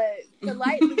 But to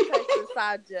lightly touch the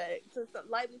subject,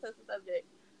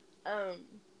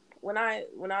 when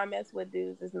I mess with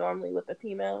dudes, it's normally with a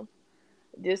female,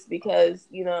 just because,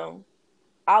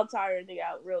 I'll tire a nigga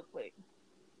out real quick.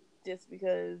 Just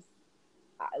because,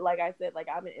 like I said, like,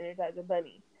 I'm an Energizer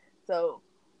bunny. So,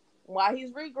 while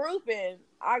he's regrouping,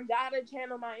 I gotta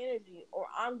channel my energy, or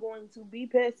I'm going to be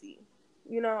pissy.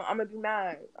 I'm gonna be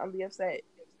mad. I'm gonna be upset.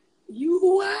 You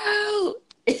wow.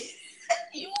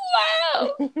 You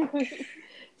wow.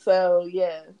 So,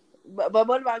 yeah. But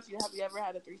what about you? Have you ever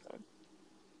had a threesome?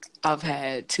 I've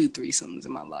had 2 threesomes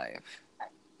in my life.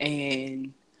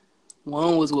 And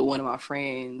one was with one of my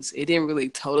friends. It didn't really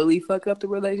totally fuck up the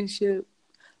relationship,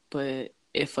 but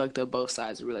it fucked up both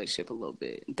sides of the relationship a little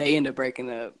bit. They ended up breaking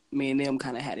up. Me and them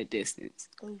kind of had a distance.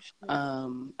 Oh, shit.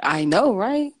 I know,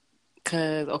 right?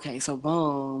 Because, okay, so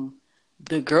boom,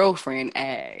 the girlfriend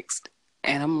asked.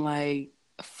 And I'm like,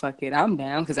 fuck it, I'm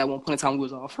down. Because at one point in time, we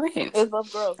was all friends. It's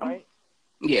both girls, right?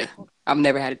 Yeah. I've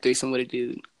never had a threesome with a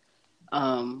dude.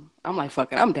 I'm like,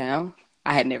 fuck it, I'm down.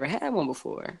 I had never had one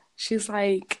before. She's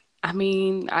like, I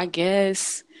mean, I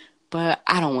guess, but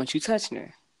I don't want you touching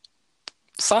her.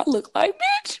 So I look like,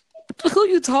 bitch, who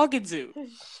you talking to?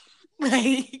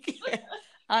 Like,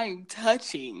 I'm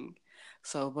touching.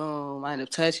 So boom, I end up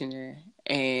touching her.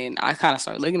 And I kind of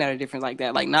started looking at her different like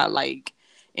that. Like, not like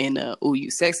in a, ooh, you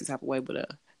sexy type of way, but a,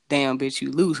 damn, bitch, you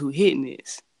lose, who hitting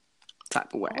this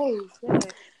type of way. Oh,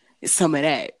 shit. It's some of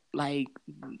that. like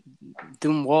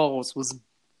them walls was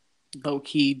low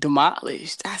key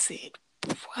demolished. I said,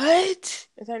 "What?"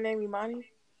 Is her name Imani?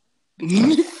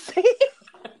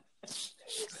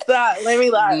 Stop. Let me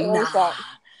stop.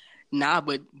 Nah,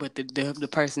 but the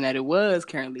person that it was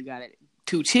currently got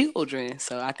 2 children,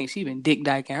 so I think she been dick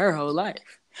dyking her whole life.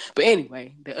 But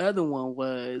anyway, the other one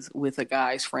was with a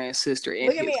guy's friend's sister and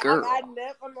Look at his me. girl. I'm adding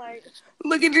up. I'm like,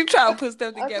 look at you trying to put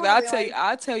stuff together. Like...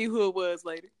 I'll tell you who it was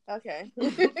later. Okay.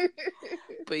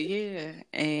 But yeah,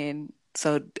 and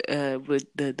so with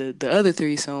the other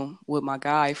threesome with my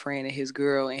guy friend and his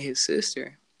girl and his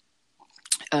sister.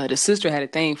 The sister had a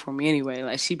thing for me anyway.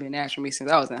 Like, she been after me since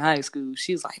I was in high school.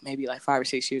 She's like maybe like 5 or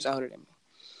 6 years older than me.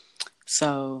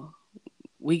 So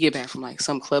we get back from like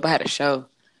some club. I had a show.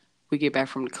 We get back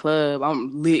from the club.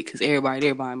 I'm lit because everybody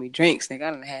there buying me drinks. Nigga,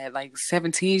 I done had like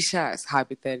 17 shots,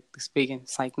 hypothetically speaking.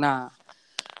 It's like, nah.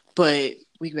 But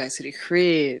we get back to the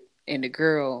crib, and the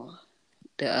girl,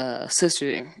 the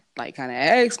sister, like kind of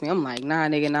asked me. I'm like, nah,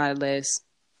 nigga, not unless,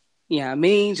 you know what I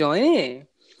mean, join in.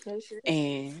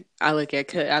 And I look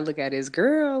at his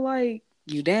girl like,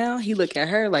 you down? He look at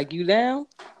her like, you down?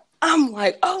 I'm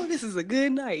like, oh, this is a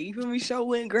good night. You feel me? Show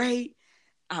went great.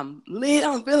 I'm lit.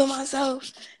 I'm feeling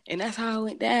myself. And that's how it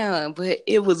went down. But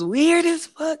it was weird as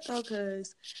fuck, though,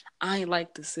 because I ain't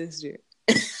like the sister.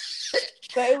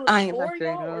 So it was I ain't 4 like her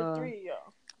y'all at or all. 3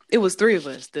 y'all? It was 3 of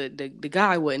us. The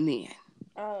guy wasn't in.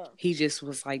 Oh. He just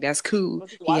was like, that's cool.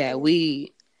 He had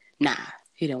weed. Nah,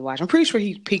 he didn't watch. I'm pretty sure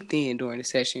he peeked in during the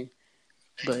session.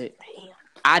 But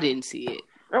I didn't see it.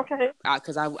 Okay.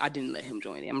 Because I didn't let him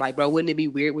join it. I'm like, bro, wouldn't it be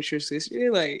weird with your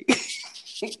sister? Like,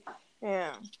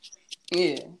 yeah.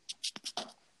 Yeah.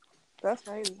 That's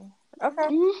crazy. Okay.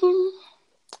 Mm-hmm.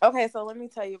 Okay, so let me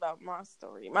tell you about my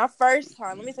story. My first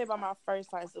time. Let me tell you about my first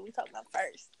time. So we talked about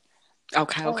first.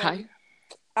 Okay.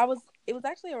 It was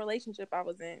actually a relationship I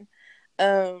was in.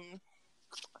 And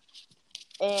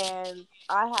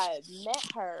I had met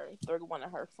her through one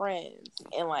of her friends.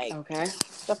 And like, okay.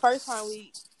 The first time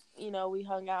we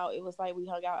hung out, it was like we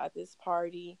hung out at this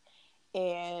party.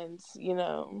 And,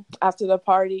 after the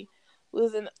party, we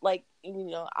was in like,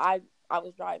 I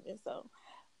was driving. So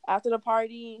after the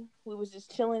party, we was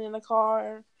just chilling in the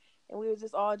car. And we were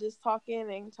just all just talking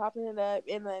and chopping it up.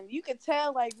 And then you could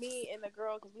tell, like, me and the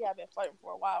girl, because we had been flirting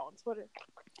for a while on Twitter.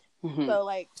 Mm-hmm. So,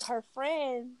 like, her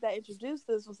friend that introduced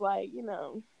us was like,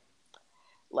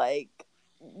 like,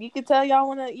 you could tell y'all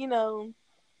want to,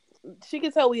 she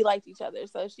could tell we liked each other.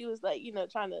 So she was, like,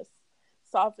 trying to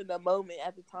soften the moment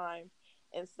at the time.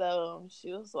 And so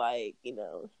she was like,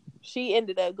 she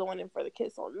ended up going in for the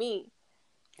kiss on me.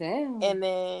 Damn. And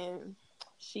then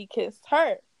she kissed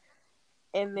her.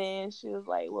 And then she was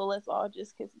like, well, let's all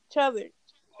just kiss each other.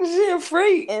 She a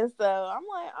freak. And so I'm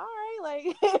like, all right,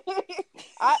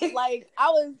 like, I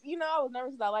was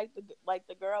nervous because I liked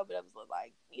the girl, but I was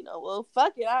like, well,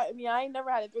 fuck it. I ain't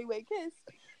never had a 3-way kiss.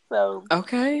 So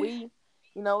okay.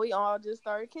 We all just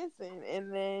started kissing,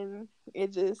 and then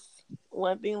it just,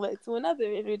 one thing led to another,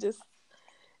 and it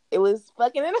was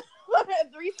fucking in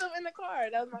a threesome in the car.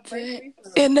 That was my first threesome.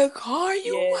 In the car?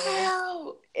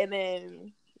 Wow. And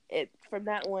then from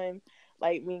that one,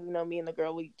 like, me and the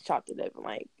girl, we chopped it up, and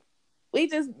like, we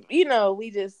just, we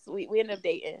ended up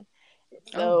dating.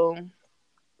 So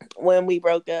when we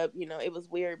broke up, it was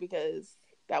weird because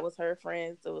that was her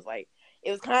friend. So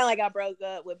it was kind of like I broke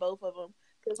up with both of them.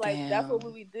 Because, like, that's what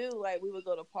we would do. Like, we would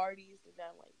go to parties, and then,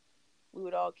 like, we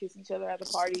would all kiss each other at the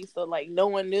party. So, like, no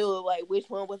one knew, like, which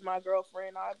one was my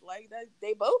girlfriend. I'd be like,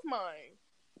 they both mine.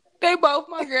 They both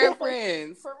my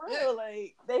girlfriends. For real,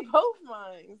 like, they both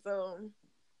mine. So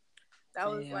that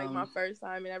was, like, my first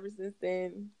time. And ever since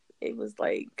then, it was,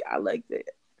 like, I liked it.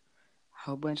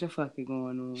 Whole bunch of fucking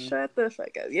going on. Shut the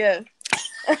fuck up. Yeah.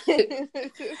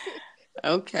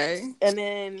 Okay. And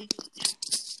then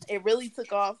it really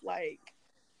took off, like,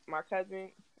 my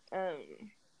cousin.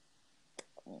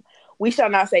 We shall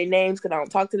not say names because I don't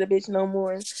talk to the bitch no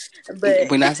more. But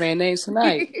we're not saying names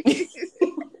tonight.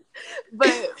 But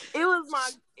it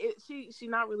was she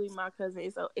not really my cousin.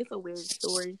 It's a weird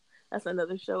story. That's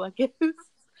another show, I guess.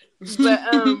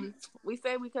 But we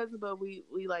say we cousins, but we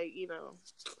like,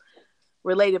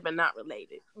 related but not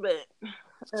related. But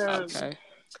okay.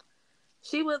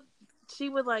 She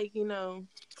would like,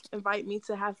 invite me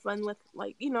to have fun with,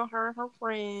 like, her and her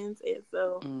friends. And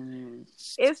so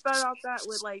it started off that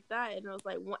with like that. And it was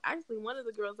like, one of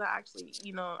the girls that actually,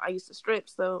 I used to strip.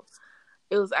 So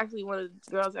it was actually one of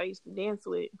the girls I used to dance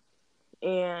with.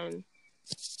 And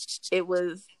it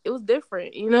was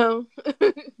different,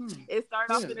 It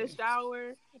started off in the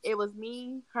shower. It was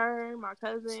me, her, my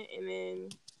cousin, and then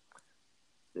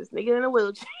This nigga in a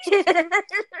wheelchair.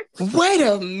 Wait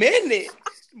a minute.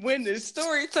 When the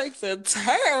story takes a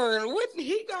turn, what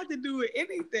he got to do with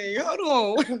anything? Hold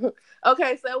on.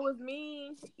 Okay, so it was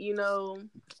me,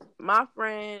 my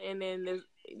friend, and then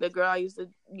the girl I used to,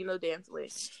 dance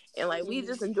with. And, like, we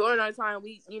just enjoying our time.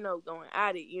 We, going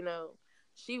at it,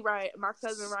 my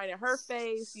cousin right in her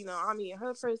face, I'm eating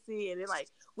her pussy. And then, like,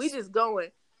 we just going.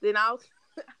 Then I was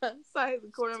outside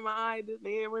the corner of my eye, this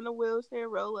nigga in a wheelchair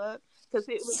roll up. Cause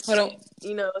it was, Hold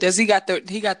on. Does he got the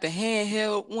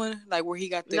handheld one, like where he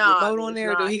got the remote on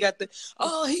there? Or do he got the?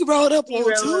 Oh, he rolled up on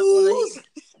two.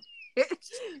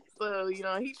 So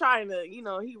he trying to,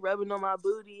 he rubbing on my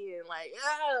booty and like,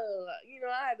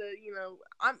 I had to,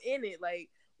 I'm in it. Like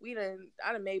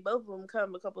I done made both of them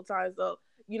come a couple times. So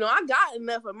I got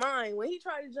enough of mine. When he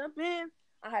tried to jump in,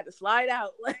 I had to slide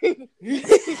out. Like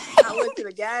I went to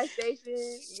the gas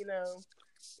station,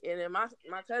 and then my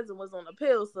cousin was on a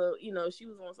pill, so she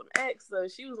was on some X, so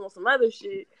she was on some other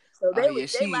shit. So they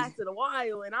lasted a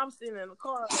while, and I'm sitting in the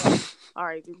car like, all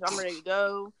right, bitch, I'm ready to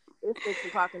go. It's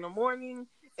 6:00 in the morning.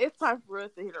 It's time for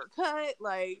us to hit our cut.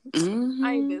 Like I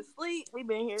ain't been asleep. We've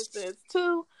been here since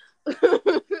 2.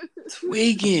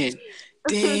 Tweaking.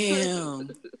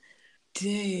 Damn.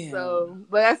 So,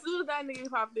 but as soon as that nigga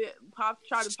tried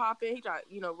to pop in, he tried,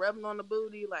 rubbing on the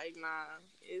booty. Like, nah,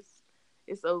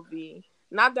 it's OV.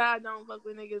 Not that I don't fuck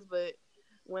with niggas, but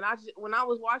when I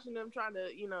was watching them trying to,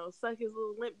 suck his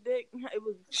little limp dick, it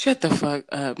was. Shut the fuck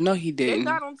up! No, he didn't. They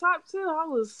got on top too. I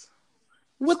was.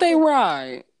 What they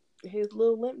ride? His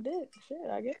little limp dick. Shit,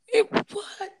 I guess.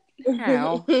 What?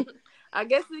 How? I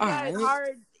guess it got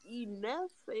hard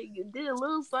enough. It did a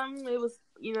little something. It was,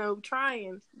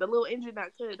 trying the little engine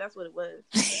that could. That's what it was.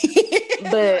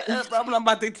 But I'm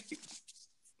about to.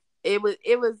 It was.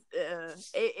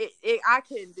 I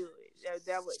couldn't do it.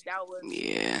 That was.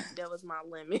 Yeah. That was my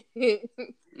limit. So,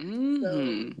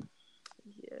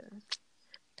 yeah.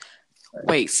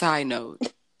 Wait. Side note.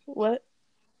 What?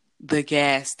 The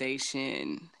gas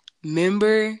station.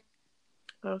 Remember?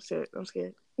 Oh shit! I'm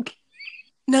scared.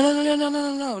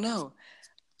 No.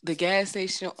 The gas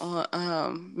station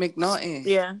on McNaughton.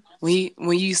 Yeah. When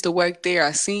you used to work there,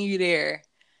 I seen you there,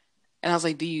 and I was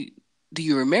like, "Do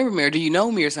you remember me or do you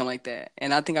know me or something like that?"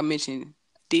 And I think I mentioned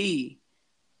D,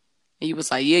 and you was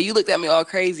like, "Yeah." You looked at me all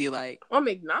crazy, like, on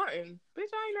McNaughton,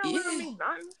 bitch. I ain't never on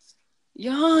McNaughton.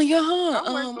 Yeah.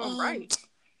 I worked on Bryce.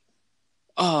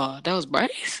 Oh, that was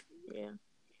Bryce. Yeah.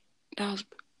 That was.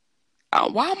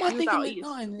 Why am I thinking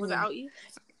McNaughton? Was it out east?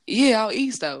 Yeah, out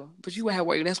east though. But you had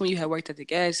worked. That's when you had worked at the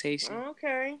gas station.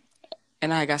 Okay.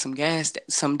 And I got some gas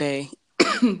someday,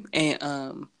 and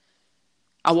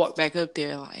I walked back up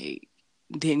there like,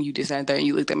 didn't you just out there? And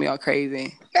you looked at me all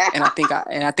crazy, and I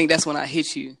think that's when I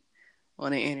hit you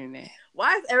on the internet.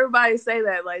 Why does everybody say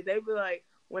that? Like they be like,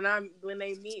 when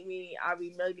they meet me, I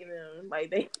be mugging them. Like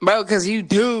they, bro, because you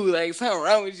do like something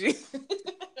wrong with you.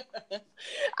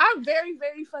 I'm very,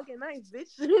 very fucking nice, bitch.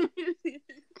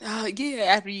 Yeah,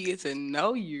 after you get to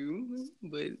know you,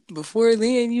 but before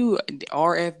then, you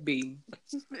RFB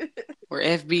or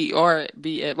FB or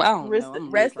BF. I don't know.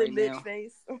 Rest in bitch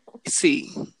face.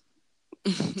 See,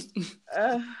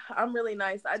 I'm really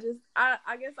nice. I guess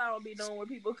I don't be knowing when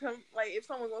people come. Like if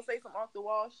someone's gonna say some off the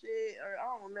wall shit, or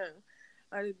I don't know.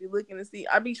 I just be looking to see.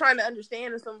 I be trying to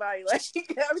understand somebody. Like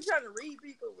I be trying to read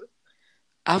people.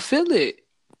 I feel it.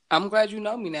 I'm glad you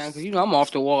know me now because I'm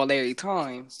off the wall every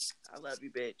time. I love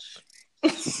you, bitch.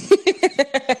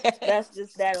 That's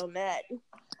just that on that.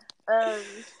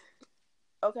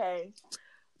 Okay.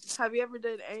 Have you ever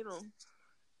done anal?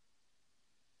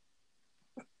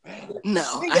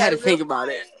 No, I had to think about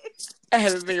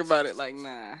it. Like,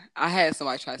 nah. I had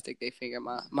somebody try to stick their finger in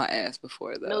my ass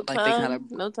before though. No like tongue? they kind of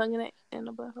no tongue in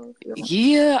the butthole.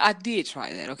 Yeah, I did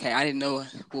try that. Okay, I didn't know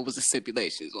what was the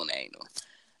stipulations on anal.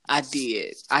 I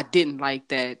did. I didn't like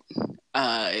that.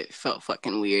 It felt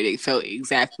fucking weird. It felt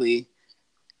exactly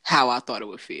how I thought it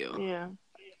would feel. Yeah.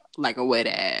 Like a wet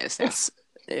ass.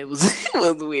 It was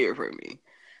weird for me.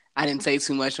 I didn't say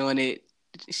too much on it.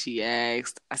 She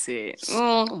asked. I said,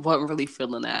 wasn't really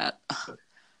feeling that.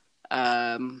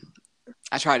 I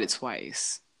tried it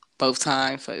twice. Both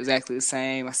times felt exactly the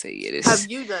same. I said, yeah, this.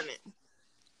 Have you done it?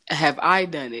 Have I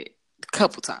done it? A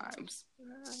couple times.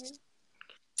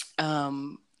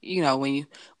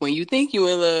 When you think you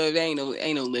in love, there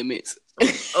ain't no limits.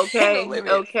 Okay, no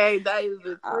limits. Okay, that is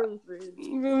the truth.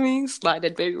 You know what I mean? Slide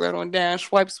that baby right on down,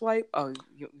 swipe. Oh,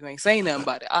 you ain't saying nothing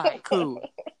about it. All right, cool.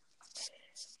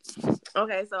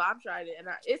 Okay, so I've tried it, and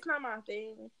it's not my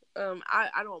thing.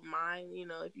 I don't mind,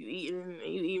 if you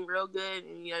eating real good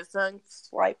and your tongue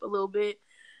swipe a little bit.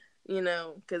 you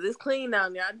know, because it's clean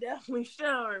down there. I definitely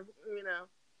shower, you know.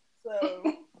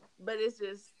 So, but it's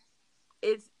just,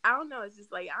 I don't know. It's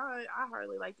just like I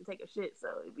hardly like to take a shit,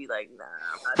 so it'd be like, nah,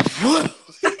 I'm not.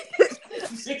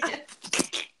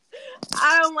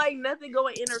 I don't like nothing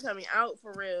going in or coming out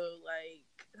for real. Like,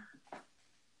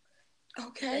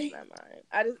 okay, that's not mine.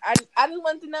 I just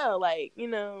want to know, like, you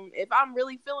know, if I'm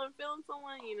really feeling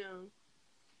someone, you know,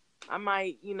 I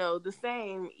might, you know, the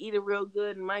same, eat it real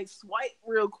good and might swipe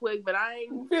real quick, but I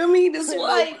ain't feel me? The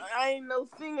swipe. I ain't no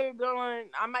finger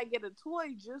going. I might get a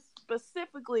toy just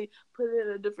specifically, put it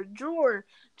in a different drawer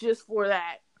just for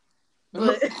that.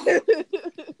 But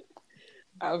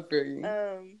I feel you.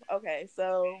 Okay,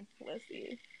 so let's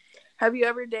see. Have you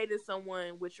ever dated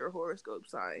someone with your horoscope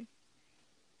sign?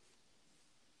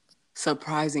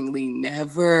 Surprisingly,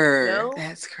 never. No?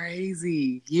 That's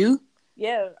crazy. You?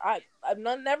 Yeah, I've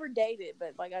never dated,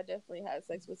 but like I definitely had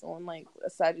sex with someone like a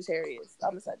Sagittarius.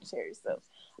 I'm a Sagittarius, so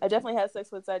I definitely had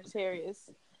sex with Sagittarius.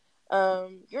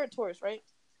 You're a Taurus, right?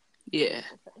 Yeah.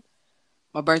 Okay.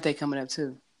 My birthday coming up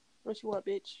too. What you want,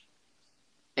 bitch?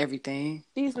 Everything.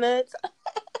 These nuts.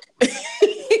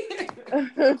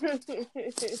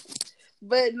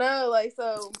 But no, like,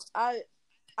 so I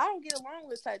don't get along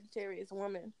with Sagittarius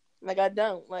women. Like, I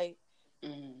don't like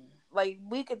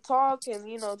we could talk and,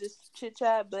 you know, just chit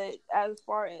chat, but as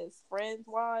far as friends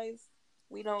wise,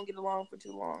 we don't get along for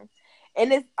too long.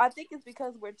 And I think it's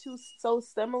because we're so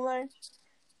similar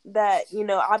that, you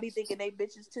know, I be thinking they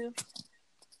bitches too.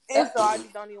 And so I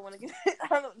just don't even want to get.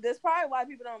 That's probably why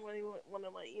people don't really want to,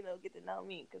 like, you know, get to know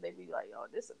me, because they be like, "Oh,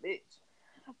 this a bitch."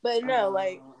 But no,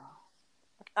 like,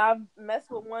 I've messed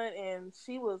with one and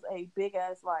she was a big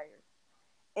ass liar,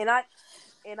 and I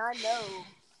know,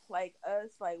 like, us,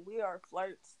 like, we are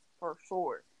flirts for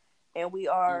sure, and we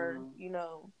are, you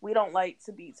know, we don't like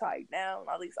to be tied down.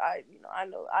 At least I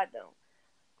know I don't.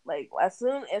 Like, as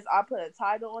soon as I put a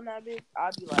title on that bitch,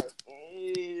 I'd be like,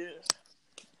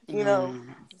 you know,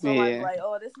 somebody be like,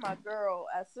 "Oh, this is my girl."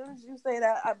 As soon as you say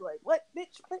that, I'd be like, "What,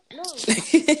 bitch? What?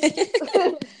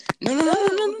 No,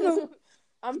 no.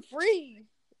 I'm free.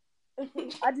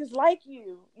 I just like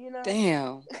you, you know."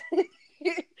 Damn.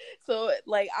 So,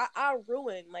 like, I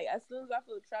ruin, like, as soon as I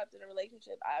feel trapped in a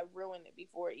relationship, I ruin it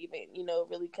before it even, you know,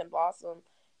 really can blossom.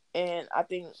 And I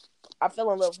think I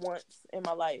fell in love once in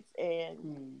my life,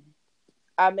 and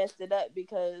I messed it up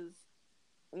because,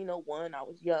 you know, one, I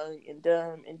was young and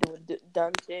dumb and doing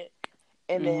dumb shit,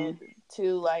 and then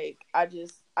two, like, I've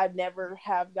never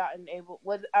been able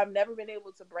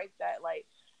to break that. Like,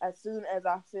 as soon as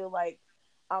I feel like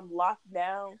I'm locked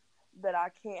down, that I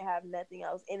can't have nothing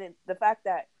else. And the fact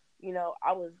that, you know,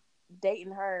 I was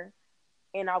dating her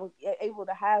and I was able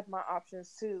to have my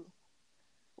options too,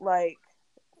 like,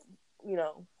 you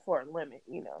know, for a limit,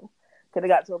 you know, because it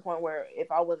got to a point where if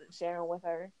I wasn't sharing with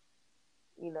her,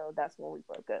 you know, that's when we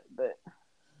broke up. But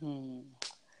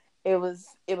it was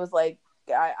like,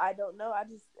 I don't know.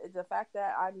 The fact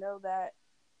that I know that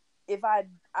if I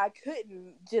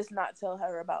couldn't just not tell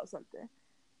her about something,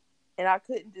 and I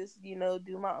couldn't just, you know,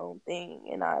 do my own thing.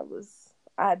 And I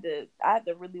had to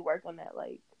really work on that.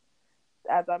 Like,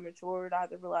 as I matured, I had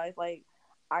to realize, like,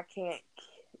 I can't,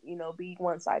 you know, be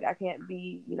one-sided. I can't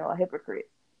be, you know, a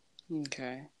hypocrite.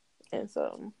 Okay. And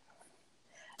so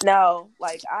now,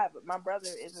 like, my brother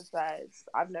is a Sag.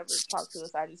 I've never talked to a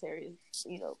Sagittarius,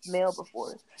 you know, male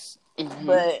before,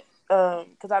 but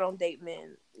because I don't date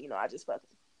men, you know, I just fuck them.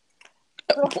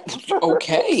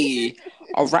 Okay.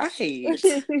 All right.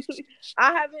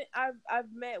 I've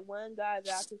met one guy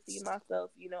that I could see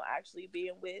myself, you know, actually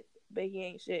being with, but he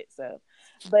ain't shit. So,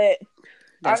 but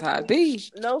that's how it be.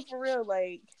 No, for real.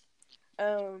 Like,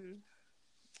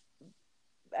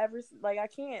 like, I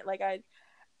can't, like, I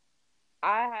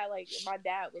had, like, my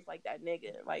dad was like that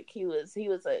nigga. Like, he was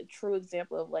a true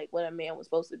example of, like, what a man was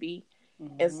supposed to be.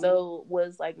 And so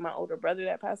was, like, my older brother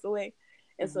that passed away.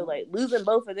 And so, like, losing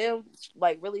both of them,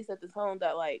 like, really set the tone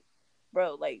that, like,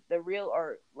 bro, like, the real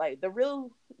really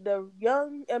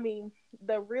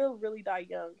die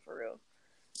young, for real.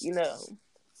 You know,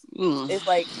 it's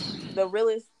like the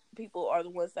realest people are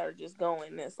the ones that are just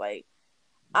going. And it's like,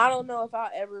 I don't know if I'll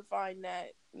ever find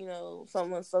that, you know,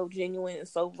 someone so genuine and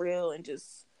so real and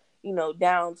just, you know,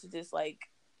 down to just, like,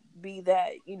 be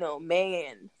that, you know,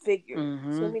 man figure.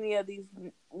 So many of these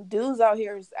dudes out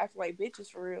here is acting like bitches,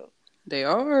 for real. They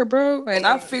are, bro. And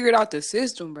I figured out the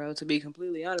system, bro. To be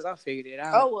completely honest, I figured it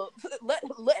out. Oh, well,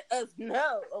 let us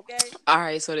know, okay? All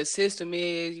right, so the system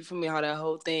is, you feel me, how that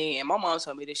whole thing, and my mom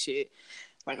told me this shit.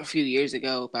 like a few years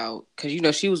ago about,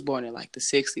 because she was born in like the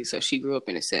 60s, so she grew up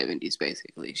in the 70s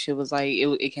basically. She was like,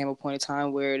 it came a point in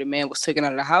time where the man was taken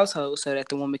out of the household so that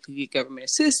the woman could get government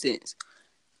assistance.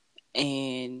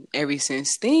 And ever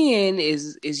since then,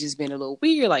 it's just been a little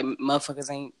weird. Like,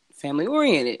 motherfuckers ain't family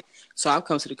oriented. So I've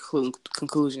come to the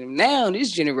conclusion now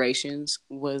this generations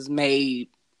was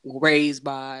raised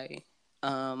by,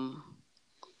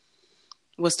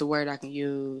 what's the word I can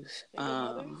use?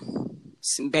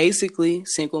 Basically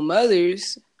single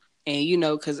mothers. And,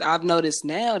 because I've noticed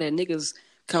now that niggas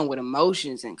come with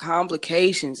emotions and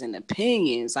complications and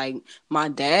opinions. Like, my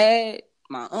dad,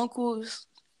 my uncles,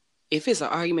 if it's an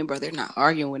argument, bro, they're not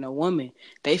arguing with no woman.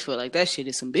 They feel like that shit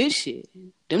is some bitch shit.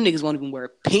 Them niggas won't even wear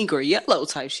pink or yellow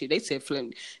type shit. They said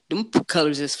them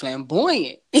colors is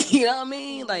flamboyant. You know what I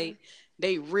mean? Like,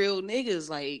 they real niggas.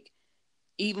 Like,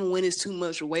 even when it's too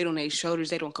much weight on their shoulders,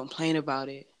 they don't complain about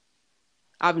it.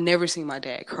 I've never seen my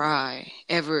dad cry,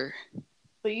 ever.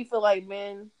 So you feel like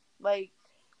men,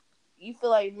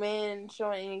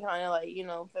 showing any kind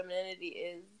of, femininity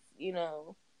is,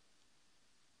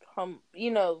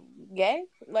 gay?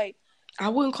 Like, I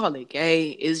wouldn't call it gay.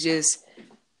 It's just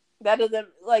that doesn't,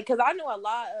 because I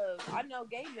know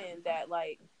gay men that,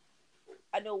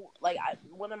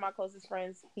 one of my closest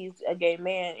friends, he's a gay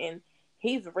man, and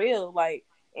he's real, and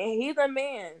he's a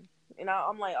man, and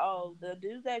I'm like, oh, the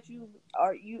dude that you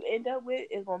end up with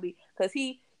is gonna be, because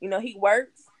he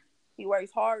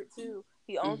works hard too.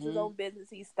 He owns his own business.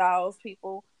 He styles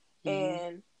people,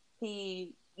 and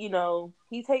he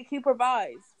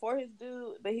provides for his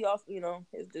dude, but he also,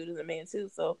 his dude is a man too,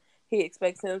 so he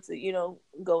expects him to,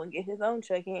 go and get his own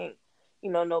check. He ain't,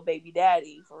 no baby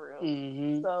daddy for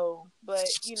real. So, but,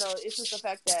 it's just the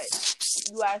fact that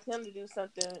you ask him to do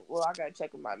something, well, I gotta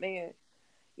check with my man,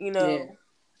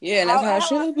 Yeah, and that's how it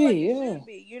should be, yeah.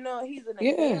 He's an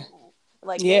example.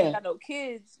 They ain't got no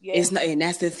kids. Yeah. It's not, and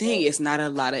that's the thing. It's not a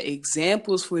lot of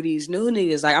examples for these new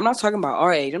niggas. Like, I'm not talking about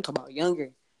our age. I'm talking about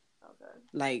younger.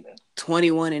 Okay.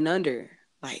 21 and under.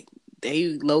 Like, they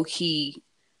low-key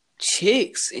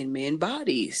chicks in men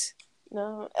bodies.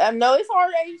 No, it's our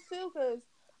age, too, because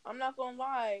I'm not going to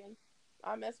lie.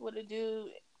 I messed with a dude,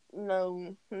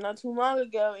 not too long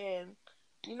ago, and,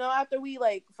 after we,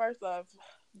 first off,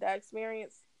 that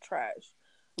experience, trash.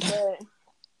 But...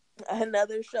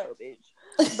 another show, bitch.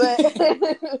 But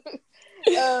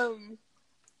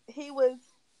he was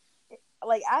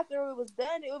after it was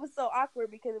done, it was so awkward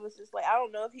because it was just I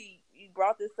don't know if he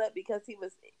brought this up because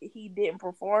he didn't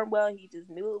perform well. He just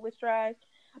knew it was trash,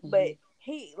 but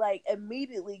he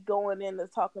immediately going into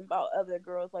talking about other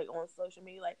girls on social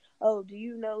media, oh, do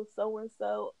you know so and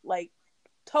so?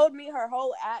 Told me her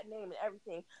whole ad name and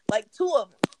everything, two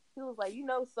of them. He was like,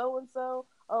 so and so.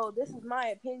 Oh, this is my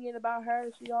opinion about her.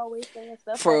 She always saying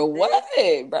stuff for like what,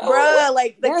 this. Bro?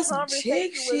 The that's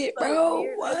conversation was shit, so bro.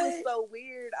 weird. What? It was so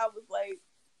weird. I was like,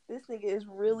 this nigga is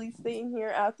really sitting here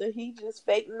after he just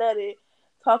fake nutted,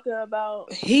 talking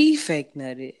about he fake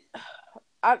nutted.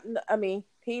 I mean,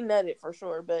 he nutted for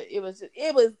sure, but it wasn't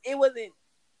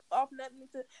off nutting.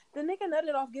 The nigga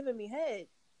nutted off giving me head.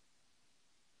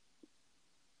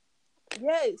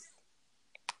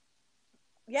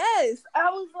 Yes, I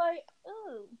was like,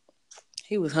 oh.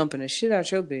 He was humping the shit out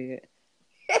your bed.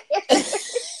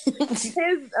 His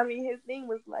thing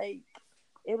was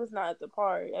it was not the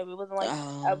part. It wasn't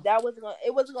that wasn't gonna.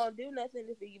 It wasn't gonna do nothing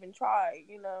if he even tried.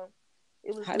 It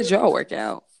was. How did y'all work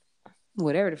out?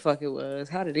 Whatever the fuck it was,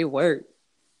 how did it work?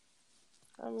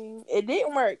 I mean, it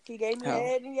didn't work. He gave me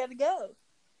head and he had to go.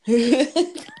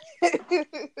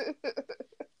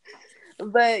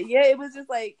 But yeah, it was just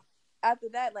after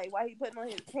that, while he putting on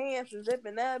his pants and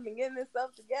zipping up and getting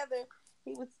himself together,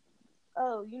 he was,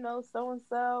 oh, so and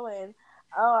so, and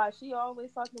she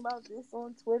always talking about this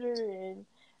on Twitter, and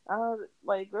I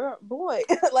was girl, boy,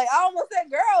 I almost said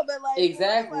girl, but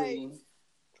exactly.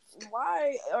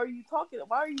 Why are you talking?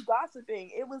 Why are you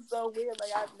gossiping? It was so weird.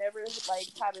 I've never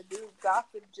had to do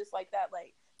gossip just like that,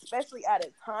 especially at a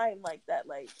time like that,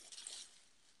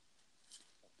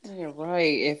 Yeah,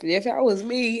 right. If I was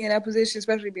me in that position,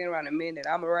 especially being around the men that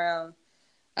I'm around,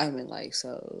 I've been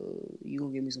so you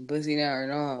gonna give me some pussy now or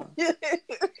no?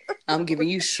 I'm giving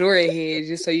you short head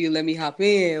just so you let me hop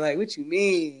in. What you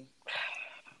mean?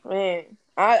 Man,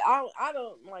 I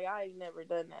don't I ain't never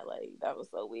done that. That was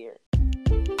so weird.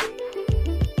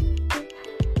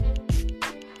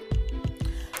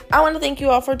 I want to thank you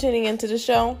all for tuning into the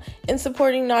show and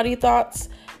supporting Naughty Thoughts.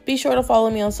 Be sure to follow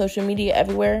me on social media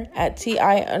everywhere at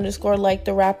TI_like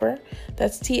the rapper.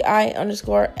 That's TI_LIKE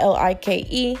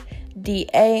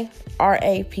DARAPPER.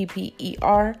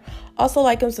 Also,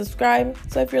 like and subscribe.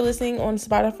 So if you're listening on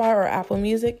Spotify or Apple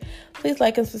Music, please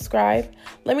like and subscribe.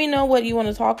 Let me know what you want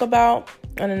to talk about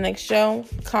on the next show.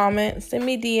 Comment, send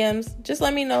me DMs. Just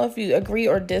let me know if you agree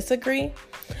or disagree.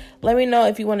 Let me know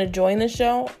if you want to join the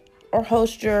show or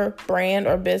host your brand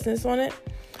or business on it.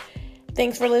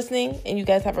 Thanks for listening, and you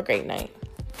guys have a great night.